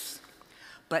slaves.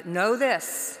 But know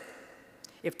this,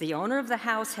 if the owner of the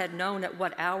house had known at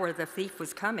what hour the thief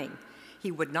was coming,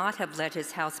 he would not have let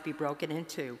his house be broken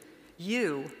into.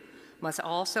 You must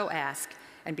also ask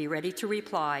and be ready to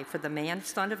reply, for the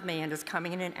Son of Man is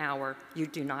coming in an hour you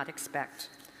do not expect.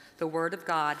 The word of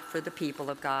God for the people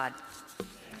of God.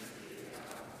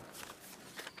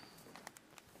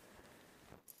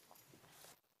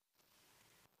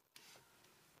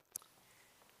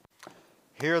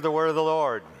 Hear the word of the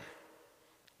Lord.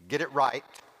 Get it right.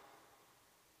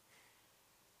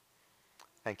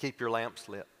 And keep your lamps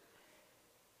lit.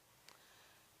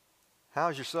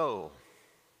 How's your soul?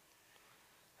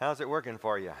 How's it working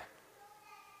for you?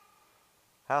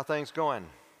 How are things going?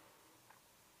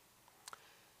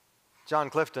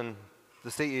 John Clifton, the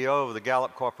CEO of the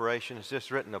Gallup Corporation, has just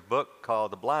written a book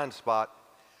called The Blind Spot,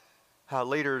 How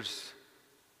Leaders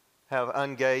Have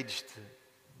Ungauged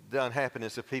the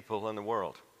Unhappiness of People in the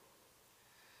World.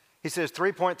 He says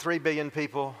 3.3 billion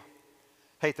people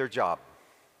hate their job.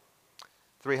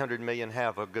 300 million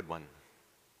have a good one.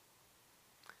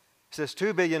 He says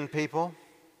 2 billion people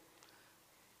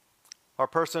are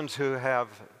persons who have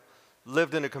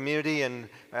lived in a community and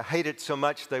hate it so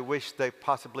much they wish they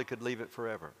possibly could leave it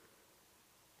forever.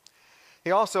 He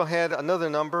also had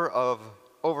another number of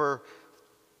over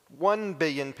 1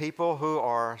 billion people who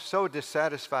are so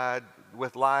dissatisfied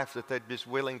with life that they're just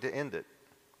willing to end it.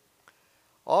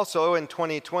 Also, in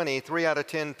 2020, 3 out of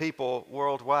 10 people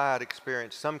worldwide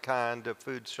experienced some kind of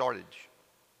food shortage.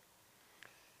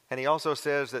 And he also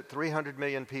says that 300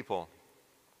 million people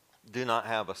do not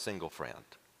have a single friend.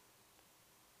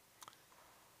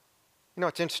 You know,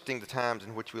 it's interesting the times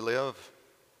in which we live.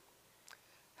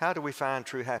 How do we find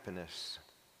true happiness?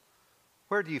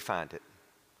 Where do you find it?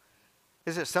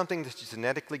 Is it something that's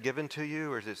genetically given to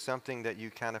you, or is it something that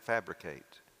you kind of fabricate?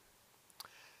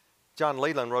 John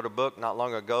Leland wrote a book not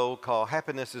long ago called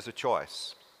Happiness is a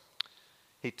Choice.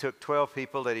 He took 12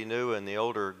 people that he knew in the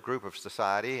older group of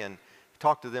society and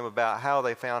talked to them about how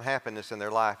they found happiness in their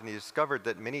life, and he discovered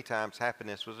that many times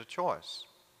happiness was a choice,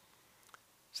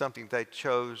 something they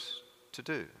chose to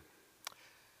do.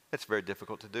 It's very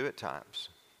difficult to do at times,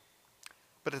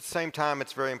 but at the same time,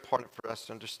 it's very important for us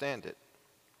to understand it.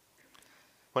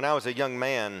 When I was a young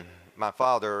man, my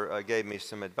father gave me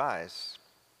some advice.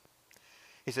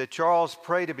 He said, "Charles,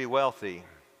 pray to be wealthy,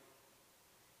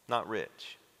 not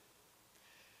rich."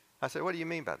 I said, "What do you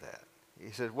mean by that?"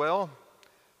 He said, "Well,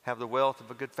 have the wealth of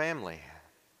a good family,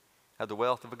 have the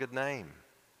wealth of a good name,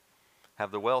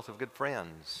 have the wealth of good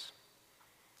friends,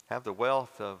 have the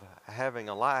wealth of having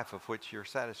a life of which you're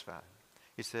satisfied."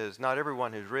 He says, "Not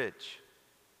everyone who's rich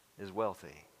is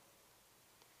wealthy."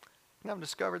 And I've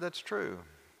discovered that's true.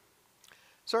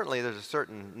 Certainly, there's a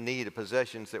certain need of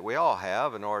possessions that we all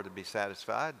have in order to be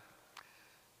satisfied.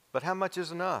 But how much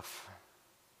is enough?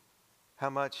 How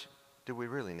much do we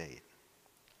really need?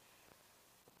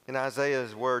 In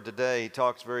Isaiah's word today, he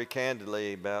talks very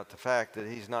candidly about the fact that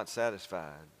he's not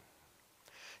satisfied.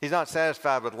 He's not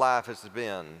satisfied with life as it's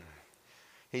been.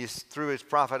 Through his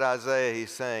prophet Isaiah,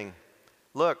 he's saying,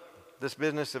 "Look, this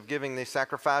business of giving these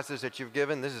sacrifices that you've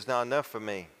given, this is not enough for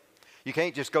me. You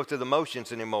can't just go through the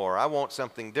motions anymore. I want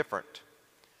something different."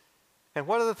 And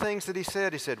what are the things that he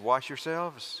said? He said, "Wash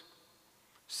yourselves,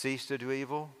 cease to do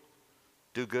evil,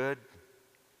 do good."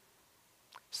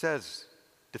 He says,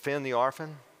 defend the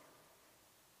orphan,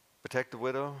 protect the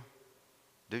widow,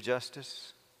 do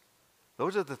justice.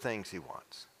 Those are the things he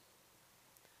wants.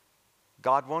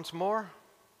 God wants more.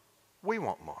 We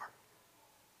want more.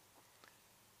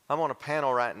 I'm on a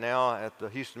panel right now at the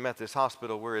Houston Methodist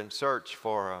Hospital. We're in search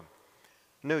for a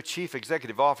new chief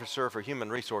executive officer for human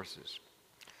resources.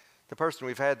 The person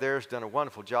we've had there has done a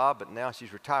wonderful job, but now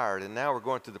she's retired, and now we're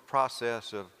going through the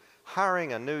process of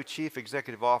hiring a new chief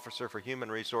executive officer for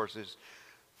human resources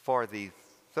for the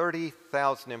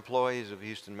 30,000 employees of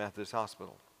Houston Methodist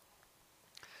Hospital.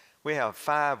 We have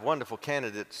 5 wonderful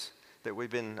candidates that we've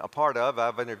been a part of.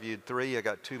 I've interviewed 3, I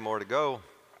got 2 more to go.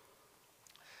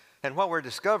 And what we're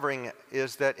discovering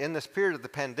is that in this period of the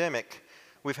pandemic,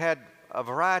 we've had a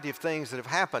variety of things that have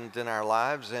happened in our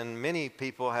lives, and many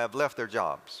people have left their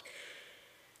jobs.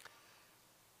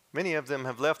 Many of them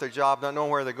have left their job not knowing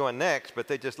where they're going next, but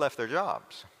they just left their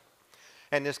jobs.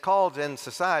 And it's called in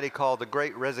society called the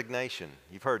Great Resignation.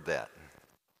 You've heard that.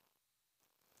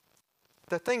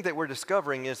 The thing that we're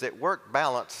discovering is that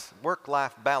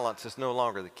work-life balance is no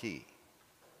longer the key.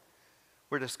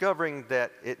 We're discovering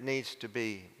that it needs to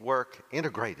be work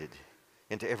integrated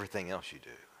into everything else you do.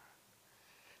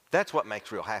 That's what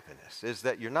makes real happiness, is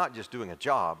that you're not just doing a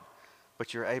job,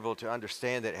 but you're able to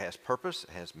understand that it has purpose, it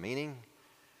has meaning.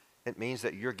 It means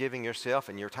that you're giving yourself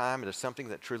and your time into something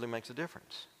that truly makes a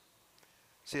difference.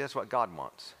 See, that's what God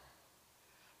wants.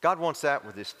 God wants that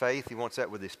with his faith. He wants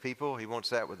that with his people. He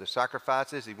wants that with the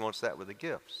sacrifices. He wants that with the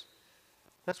gifts.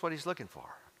 That's what he's looking for.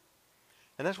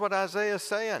 And that's what Isaiah is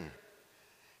saying.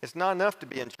 It's not enough to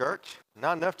be in church,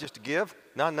 not enough just to give,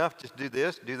 not enough just to do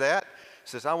this, do that. He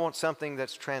says, I want something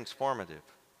that's transformative.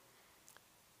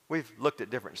 We've looked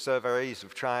at different surveys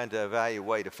of trying to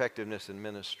evaluate effectiveness in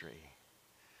ministry.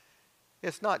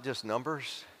 It's not just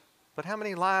numbers, but how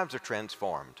many lives are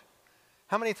transformed?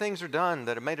 How many things are done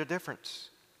that have made a difference?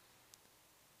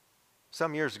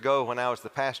 Some years ago, when I was the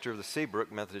pastor of the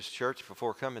Seabrook Methodist Church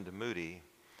before coming to Moody,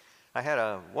 I had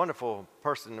a wonderful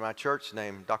person in my church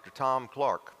named Dr. Tom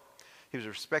Clark. He was a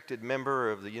respected member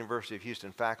of the University of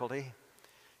Houston faculty.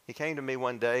 He came to me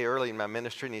one day early in my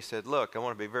ministry and he said, look, I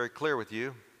want to be very clear with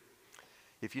you.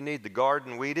 If you need the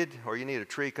garden weeded or you need a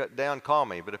tree cut down, call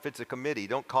me. But if it's a committee,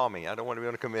 don't call me. I don't want to be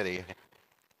on a committee.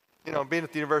 You know, being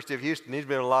at the University of Houston, he's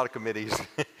been on a lot of committees.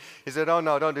 He said, oh,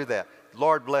 no, don't do that.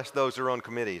 Lord bless those who are on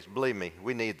committees. Believe me,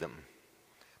 we need them.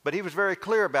 But he was very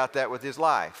clear about that with his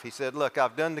life. He said, look,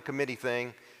 I've done the committee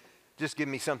thing. Just give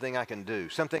me something I can do,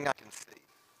 something I can see.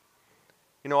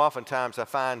 You know, oftentimes I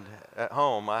find at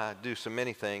home I do so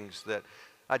many things that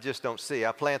I just don't see.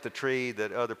 I plant the tree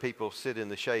that other people sit in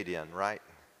the shade in, right?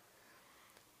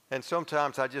 And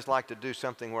sometimes I just like to do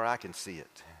something where I can see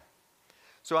it.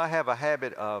 So I have a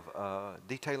habit of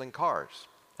detailing cars.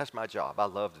 That's my job. I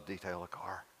love to detail a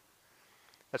car.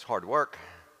 That's hard work,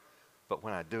 but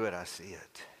when I do it, I see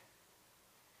it.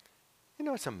 You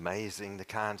know, it's amazing the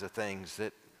kinds of things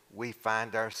that we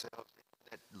find ourselves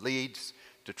in that leads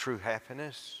to true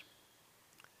happiness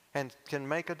and can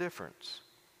make a difference.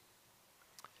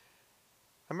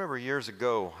 I remember years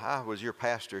ago, I was your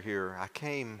pastor here. I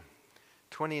came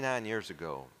 29 years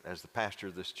ago as the pastor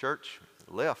of this church,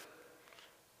 left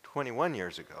 21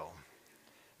 years ago.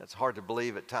 It's hard to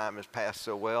believe that time has passed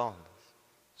so well.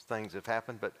 Things have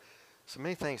happened, but so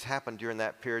many things happened during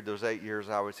that period, those 8 years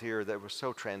I was here, that was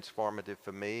so transformative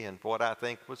for me and what I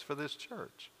think was for this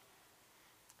church.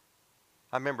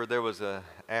 I remember there was an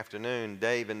afternoon,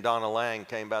 Dave and Donna Lang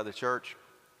came by the church.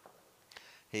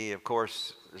 He, of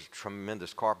course, is a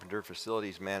tremendous carpenter,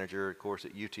 facilities manager, of course,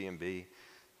 at UTMB,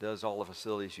 does all the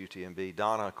facilities UTMB.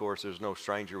 Donna, of course, there's no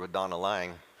stranger with Donna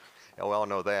Lang. We all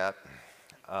know that.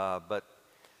 But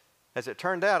as it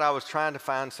turned out, I was trying to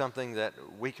find something that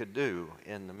we could do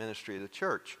in the ministry of the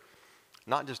church.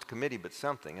 Not just a committee, but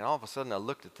something. And all of a sudden I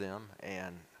looked at them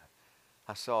and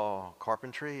I saw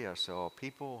carpentry, I saw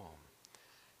people.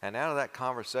 And out of that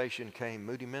conversation came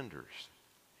Moody Menders.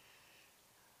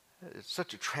 It's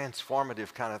such a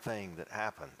transformative kind of thing that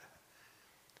happened.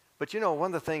 But you know,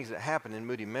 one of the things that happened in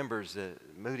Moody Menders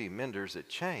that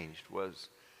changed was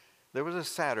there was a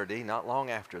Saturday, not long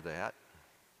after that,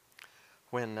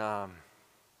 when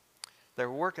they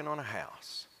were working on a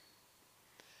house.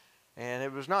 And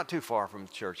it was not too far from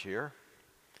the church here.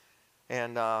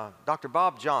 And Dr.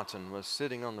 Bob Johnson was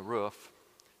sitting on the roof.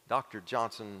 Dr.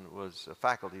 Johnson was a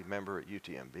faculty member at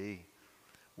UTMB,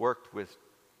 worked with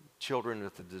children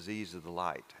with the disease of the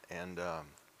light. And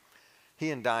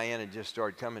he and Diane had just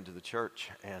started coming to the church.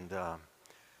 And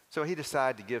so he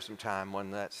decided to give some time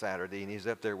on that Saturday, and he's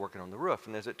up there working on the roof.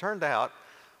 And as it turned out,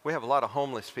 we have a lot of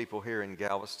homeless people here in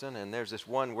Galveston, and there's this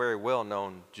one very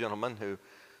well-known gentleman who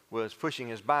was pushing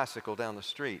his bicycle down the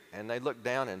street. And they looked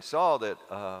down and saw that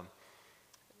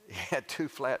he had 2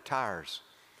 flat tires.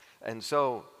 And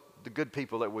so the good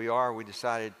people that we are, we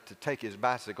decided to take his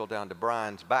bicycle down to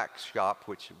Brian's back shop,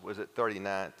 which was at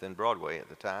 39th and Broadway at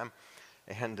the time,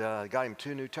 and got him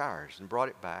 2 new tires and brought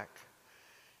it back.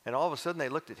 And all of a sudden they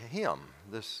looked at him,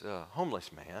 this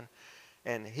homeless man,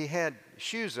 and he had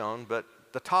shoes on, but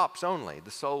the tops only,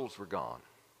 the soles were gone.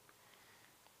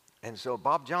 And so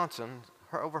Bob Johnson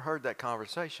overheard that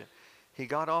conversation. He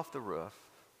got off the roof,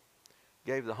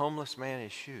 gave the homeless man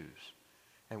his shoes,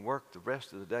 and worked the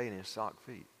rest of the day in his sock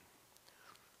feet.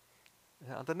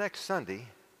 Now, the next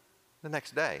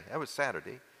day, that was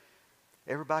Saturday,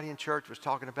 everybody in church was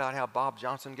talking about how Bob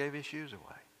Johnson gave his shoes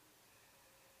away.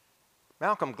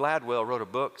 Malcolm Gladwell wrote a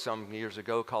book some years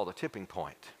ago called The Tipping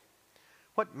Point.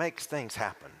 What makes things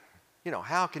happen? You know,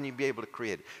 how can you be able to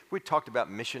create it? We talked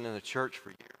about mission in the church for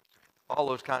years. All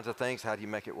those kinds of things, how do you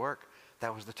make it work?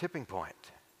 That was the tipping point.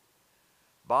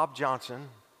 Bob Johnson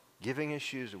giving his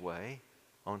shoes away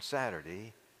on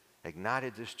Saturday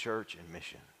ignited this church in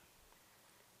mission.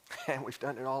 And we've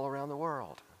done it all around the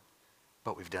world.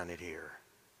 But we've done it here,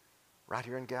 right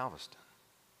here in Galveston.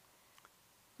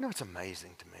 You know, it's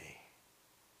amazing to me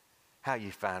how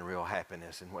you find real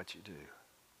happiness in what you do.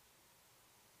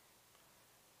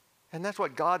 And that's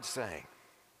what God's saying.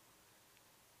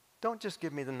 Don't just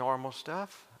give me the normal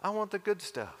stuff. I want the good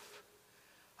stuff.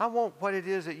 I want what it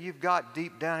is that you've got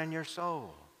deep down in your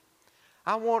soul.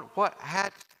 I want what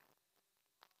had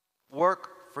work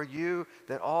for you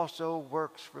that also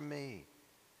works for me.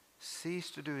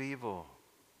 Cease to do evil.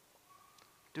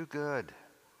 Do good.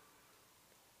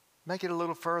 Make it a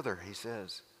little further, he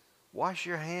says. Wash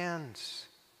your hands.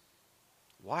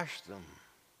 Wash them.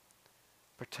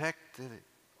 Protect the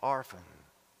orphan.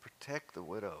 Protect the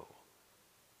widow.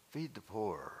 Feed the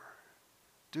poor.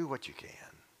 Do what you can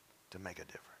to make a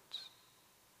difference.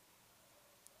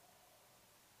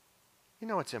 You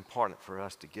know, it's important for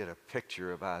us to get a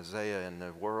picture of Isaiah and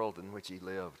the world in which he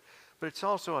lived. But it's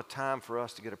also a time for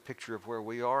us to get a picture of where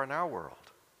we are in our world.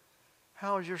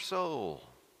 How is your soul?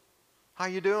 How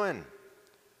you doing?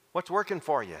 What's working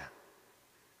for you?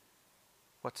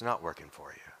 What's not working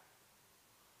for you?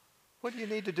 What do you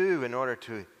need to do in order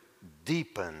to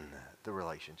deepen the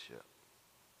relationship?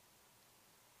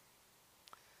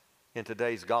 In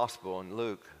today's gospel in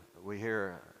Luke, we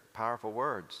hear powerful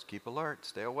words. Keep alert,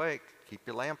 stay awake, keep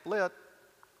your lamp lit,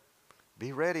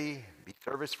 be ready, be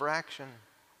service for action.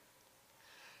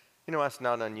 You know, that's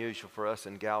not unusual for us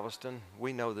in Galveston.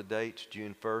 We know the dates,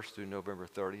 June 1st through November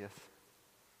 30th,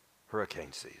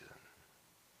 hurricane season.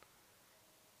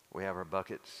 We have our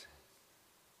buckets,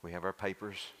 we have our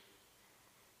papers,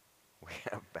 we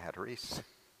have batteries,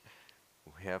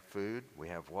 we have food, we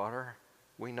have water.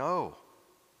 We know.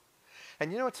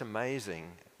 And you know, it's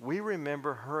amazing. We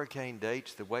remember hurricane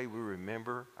dates the way we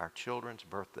remember our children's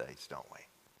birthdays, don't we?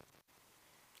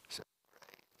 So,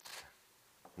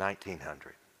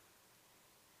 1900,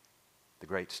 the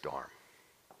Great Storm.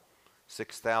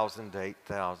 6,000 to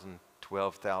 8,000,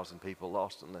 12,000 people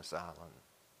lost on this island.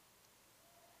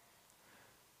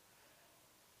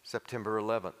 September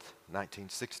 11th,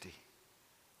 1960,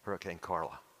 Hurricane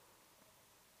Carla.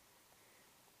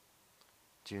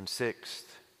 June 6th,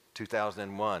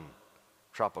 2001,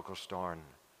 Tropical Storm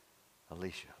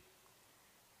Alicia.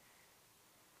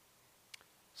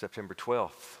 September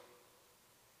 12th,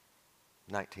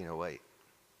 1908,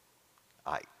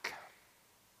 Ike.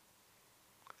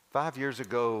 5 years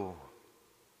ago,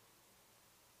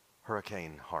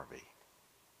 Hurricane Harvey.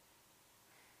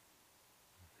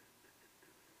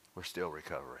 We're still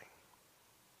recovering.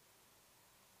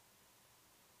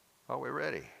 Are we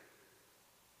ready?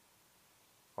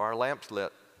 Are our lamps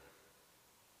lit?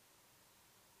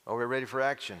 Are we ready for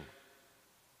action?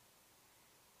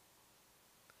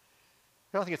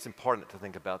 I think it's important to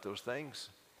think about those things.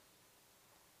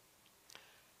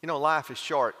 You know, life is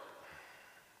short.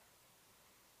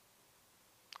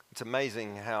 It's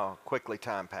amazing how quickly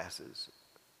time passes.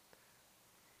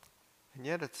 And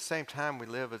yet at the same time we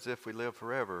live as if we live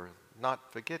forever, not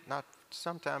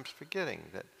sometimes forgetting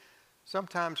that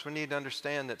sometimes we need to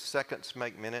understand that seconds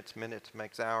make minutes, minutes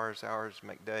makes hours, hours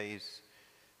make days,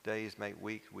 days make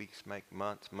weeks, weeks make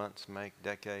months, months make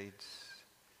decades,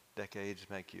 decades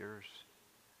make years.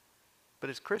 But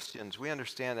as Christians, we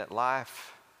understand that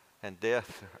life and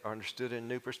death are understood in a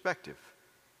new perspective.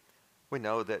 We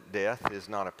know that death is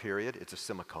not a period, it's a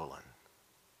semicolon.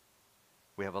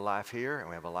 We have a life here and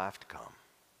we have a life to come.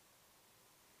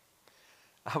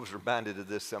 I was reminded of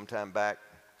this some time back.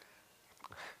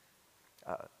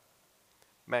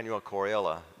 Manuel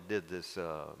Corella did this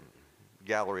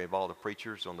gallery of all the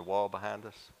preachers on the wall behind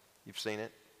us. You've seen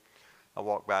it. I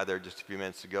walked by there just a few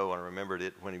minutes ago and I remembered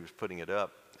it when he was putting it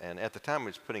up. And at the time he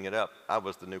was putting it up, I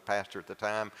was the new pastor at the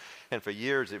time. And for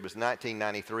years it was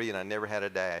 1993 and I never had a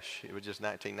dash. It was just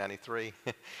 1993.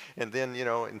 And then, you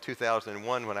know, in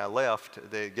 2001 when I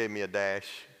left, they gave me a dash.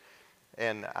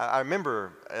 And I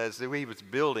remember as he was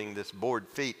building this board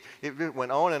feet, it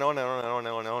went on and on and on and on and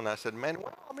on and on. I said, man,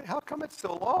 well, I mean, how come it's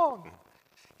so long?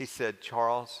 He said,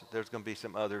 Charles, there's going to be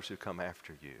some others who come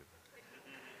after you.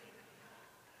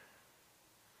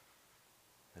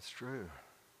 It's true.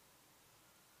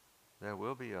 There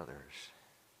will be others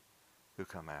who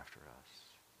come after us.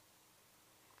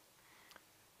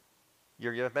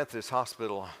 Your Methodist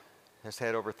Hospital has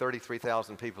had over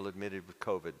 33,000 people admitted with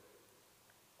COVID.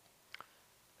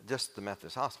 Just the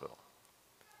Methodist Hospital.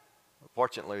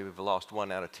 Fortunately, we've lost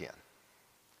 1 out of 10.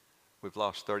 We've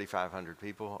lost 3,500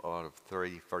 people out of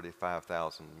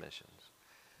 35,000 admissions.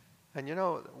 And you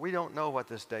know, we don't know what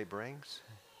this day brings.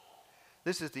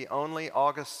 This is the only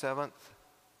August 7th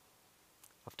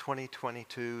of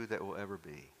 2022 that will ever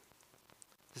be.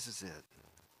 This is it.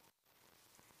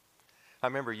 I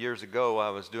remember years ago I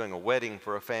was doing a wedding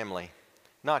for a family,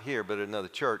 not here but at another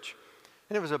church,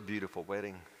 and it was a beautiful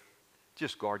wedding,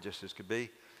 just gorgeous as could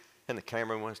be. And the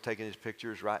cameraman was taking his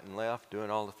pictures right and left, doing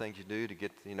all the things you do to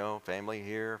get, you know, family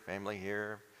here,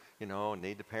 you know,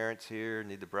 need the parents here,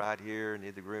 need the bride here,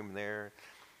 need the groom there.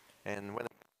 And when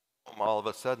they came home, all of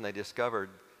a sudden they discovered,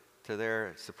 to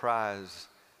their surprise,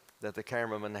 that the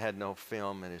cameraman had no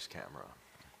film in his camera.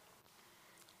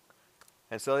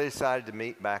 And so they decided to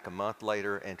meet back a month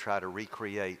later and try to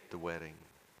recreate the wedding.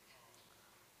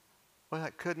 Well,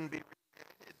 that couldn't be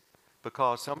recreated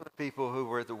because some of the people who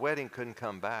were at the wedding couldn't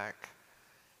come back.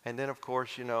 And then, of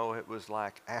course, you know, it was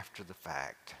like after the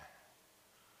fact.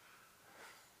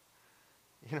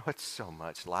 You know, it's so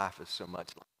much. Life is so much.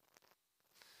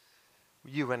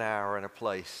 You and I are in a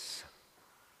place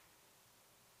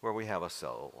where we have a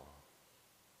soul.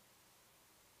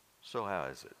 So how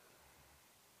is it?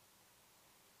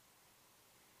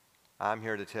 I'm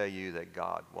here to tell you that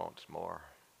God wants more.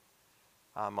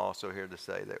 I'm also here to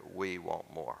say that we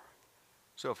want more.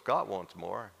 So if God wants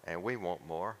more and we want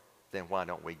more, then why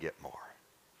don't we get more?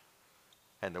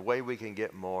 And the way we can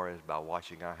get more is by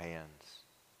washing our hands,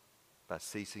 by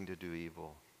ceasing to do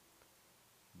evil,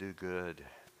 do good,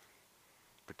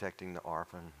 protecting the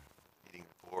orphan, feeding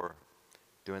the poor,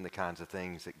 doing the kinds of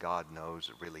things that God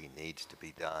knows really needs to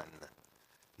be done.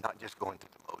 Not just going through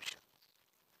the motions,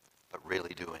 but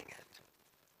really doing it.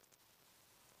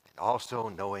 And also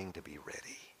knowing to be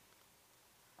ready.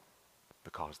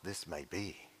 Because this may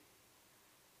be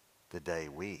the day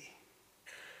we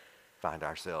find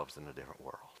ourselves in a different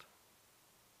world.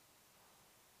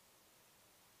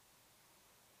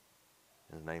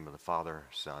 In the name of the Father,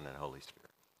 Son, and Holy Spirit.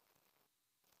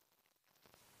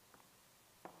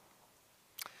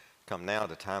 Come now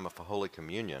to time of Holy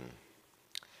Communion.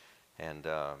 And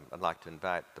I'd like to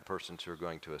invite the persons who are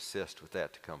going to assist with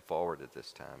that to come forward at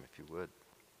this time, if you would.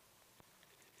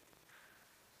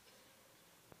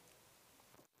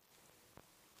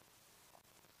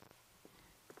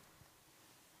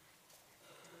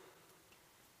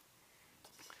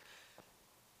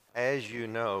 As you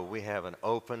know, we have an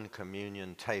open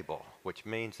communion table, which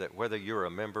means that whether you're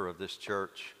a member of this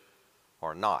church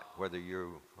or not, whether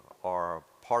you are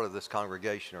part of this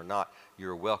congregation or not,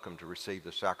 you're welcome to receive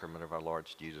the sacrament of our Lord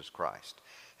Jesus Christ.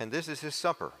 And this is his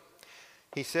supper.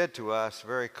 He said to us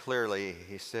very clearly,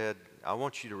 he said, I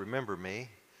want you to remember me,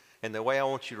 and the way I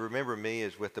want you to remember me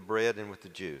is with the bread and with the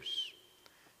juice.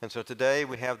 And so today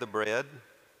we have the bread,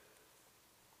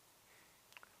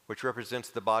 which represents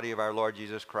the body of our Lord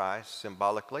Jesus Christ,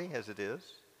 symbolically as it is.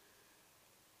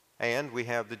 And we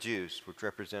have the juice, which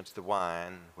represents the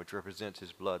wine, which represents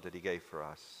his blood that he gave for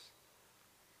us.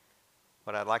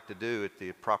 What I'd like to do at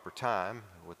the proper time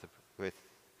with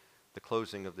the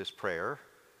closing of this prayer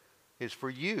is for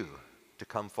you to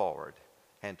come forward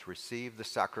and to receive the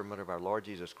sacrament of our Lord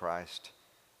Jesus Christ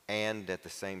and at the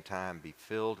same time be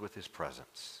filled with his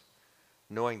presence,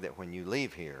 knowing that when you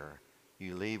leave here,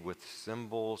 you leave with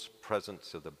symbols,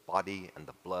 presence of the body and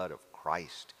the blood of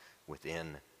Christ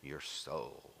within your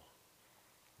soul.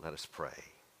 Let us pray.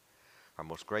 Our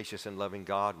most gracious and loving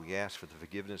God, we ask for the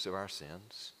forgiveness of our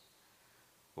sins.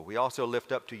 But we also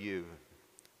lift up to you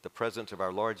the presence of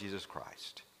our Lord Jesus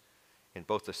Christ in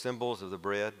both the symbols of the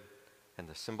bread and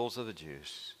the symbols of the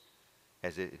juice,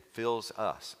 as it fills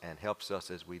us and helps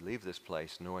us as we leave this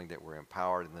place, knowing that we're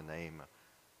empowered in the name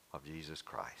of Jesus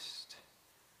Christ.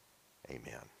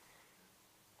 Amen.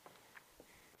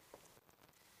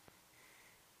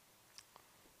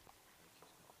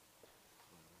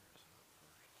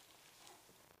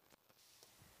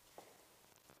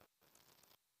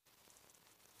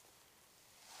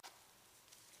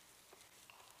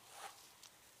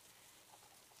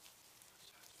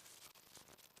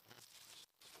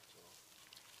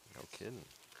 kidding.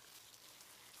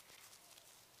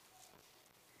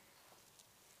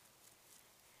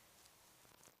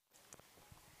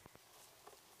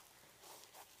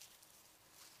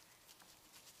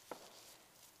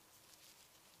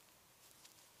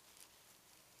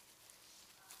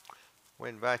 We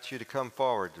invite you to come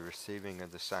forward to receiving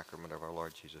of the sacrament of our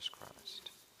Lord Jesus Christ.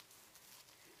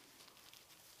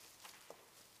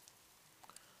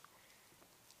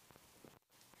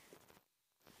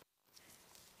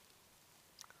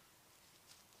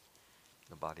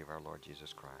 The body of our Lord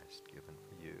Jesus Christ, given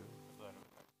for you.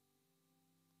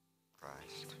 Christ.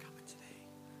 Thank you for coming today.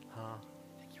 Huh?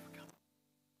 Thank you for coming.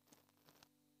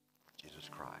 Jesus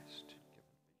Christ, given for you.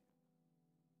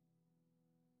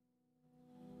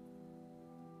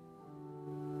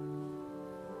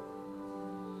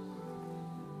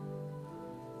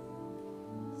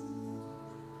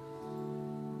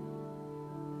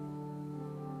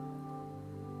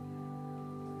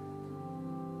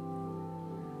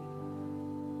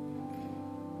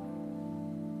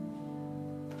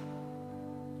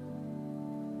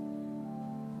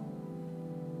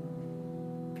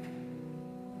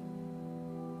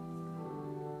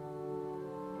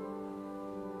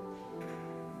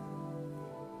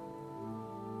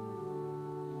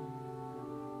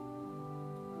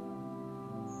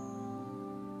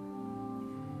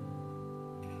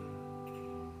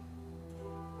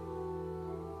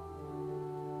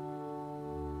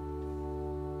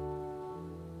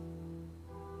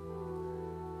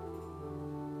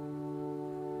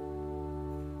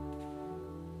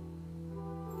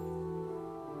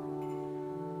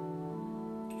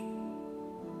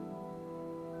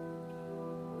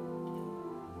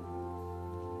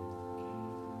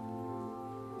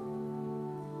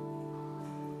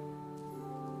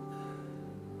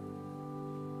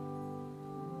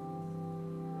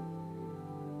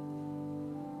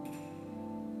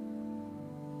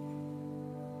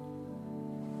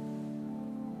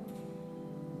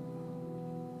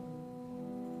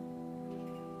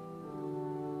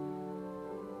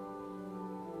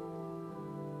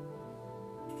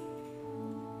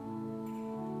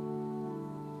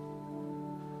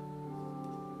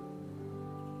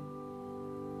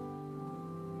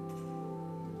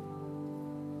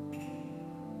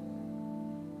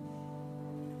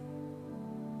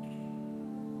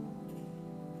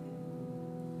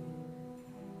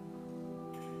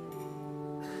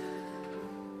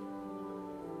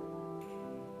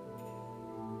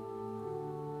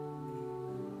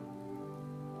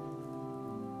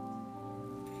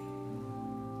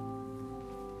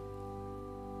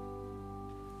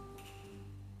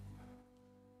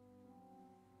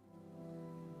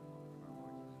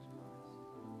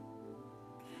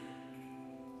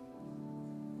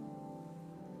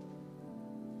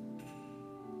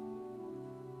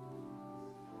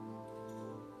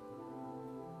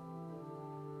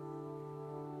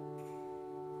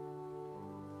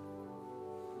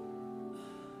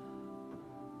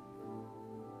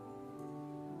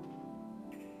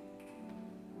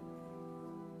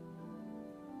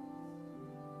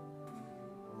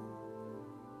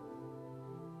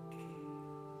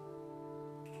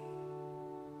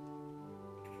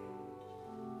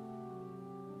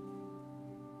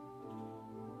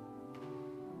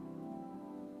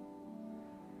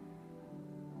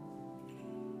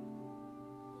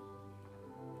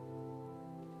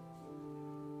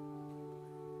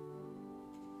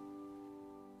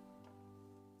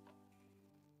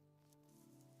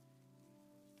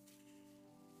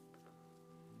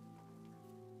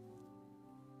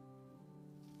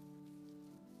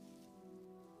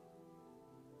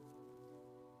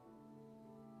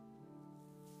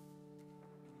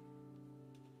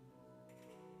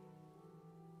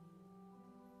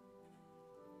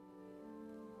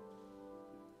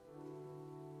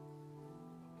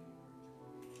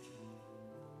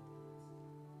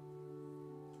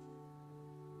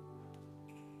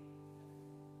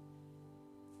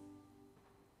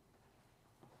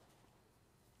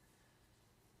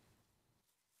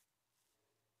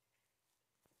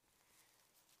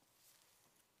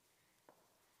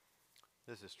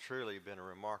 This has truly been a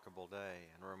remarkable day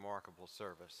and a remarkable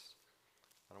service.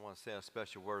 And I want to say a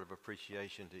special word of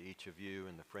appreciation to each of you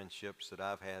and the friendships that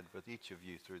I've had with each of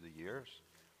you through the years.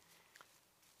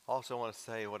 Also want to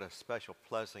say what a special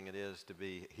blessing it is to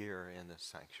be here in this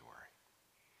sanctuary.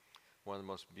 One of the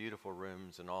most beautiful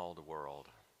rooms in all the world,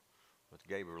 with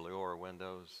Gabriel Leora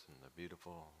windows and the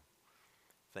beautiful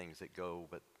things that go,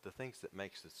 but the things that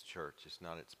makes this church is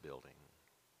not its building,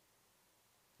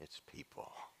 it's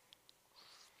people.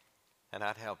 And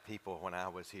I'd have people when I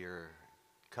was here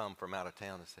come from out of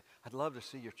town and say, I'd love to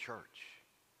see your church.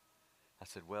 I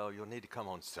said, well, you'll need to come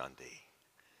on Sunday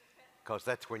because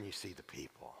that's when you see the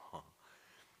people.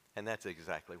 And that's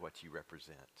exactly what you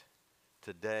represent.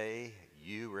 Today,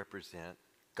 you represent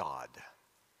God.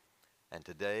 And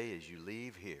today, as you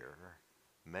leave here,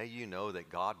 may you know that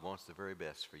God wants the very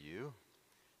best for you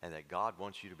and that God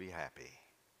wants you to be happy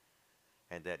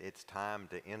and that it's time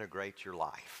to integrate your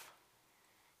life.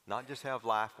 Not just have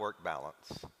life-work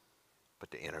balance, but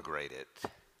to integrate it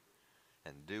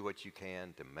and do what you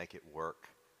can to make it work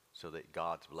so that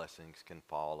God's blessings can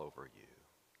fall over you.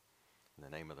 In the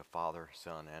name of the Father,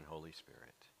 Son, and Holy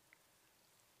Spirit,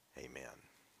 amen.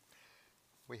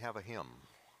 We have a hymn.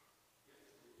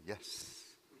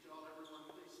 Yes. Would you all everyone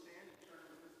please stand and turn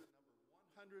with us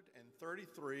to number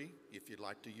 133, if you'd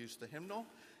like to use the hymnal,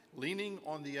 Leaning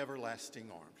on the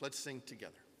Everlasting Arms. Let's sing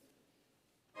together.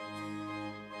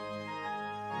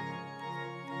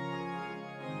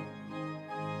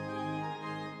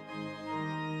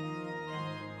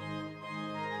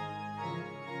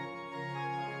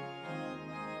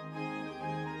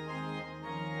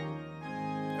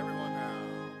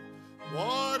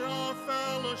 What a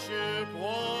fellowship,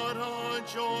 what a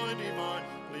joy divine,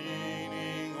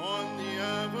 leaning on the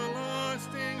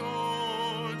everlasting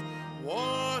arms.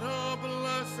 What a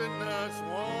blessedness,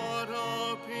 what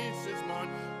a peace is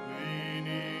mine,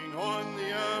 leaning on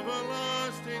the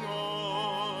everlasting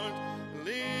arms.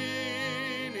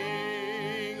 Leaning,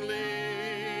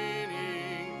 leaning,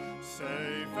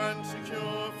 safe and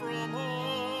secure from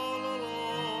all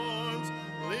alarms.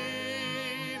 Leaning,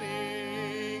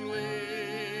 leaning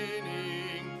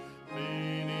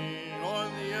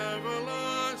on the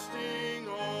everlasting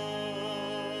arms.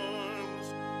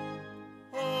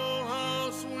 Oh,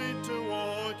 how sweet to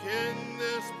walk in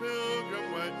this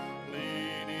pilgrim way,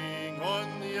 leaning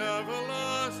on the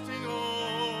everlasting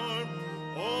arm.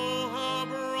 Oh, how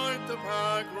bright the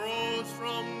path grows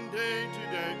from day to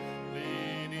day,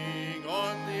 leaning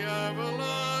on the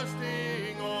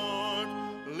everlasting arm.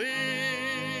 Leaning,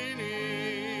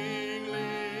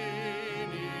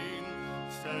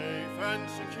 safe and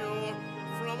secure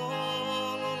from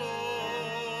all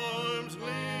alarms.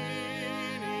 Leaning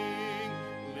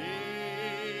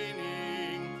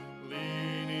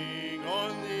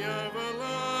on the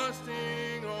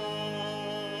everlasting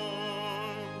arms.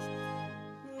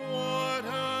 What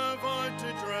have I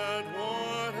to dread?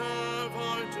 What have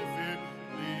I to fear?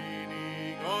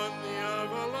 Leaning on the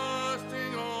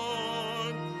everlasting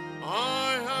arm.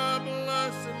 I have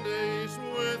blessed days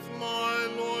with my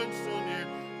Lord so near,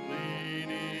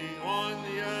 leaning on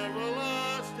the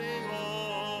everlasting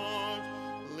arms.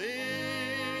 Leaning,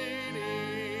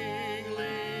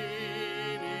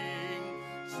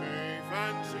 safe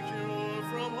and secure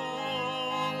from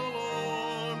all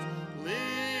alarms.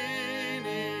 Leaning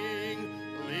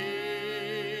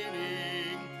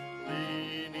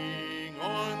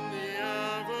on the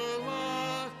everlasting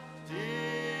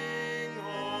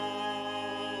arms.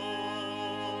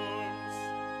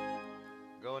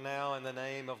 Go now in the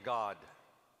name of God.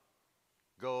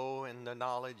 Go in the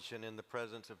knowledge and in the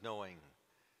presence of knowing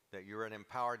that you're an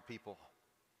empowered people.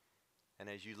 And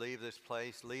as you leave this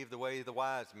place, leave the way the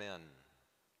wise men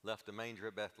left the manger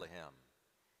at Bethlehem,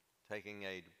 taking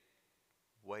a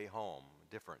way home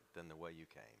different than the way you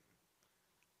came.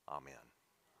 Amen.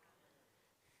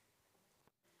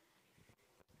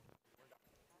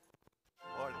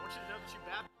 Lord, I want you to know that you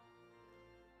baptized.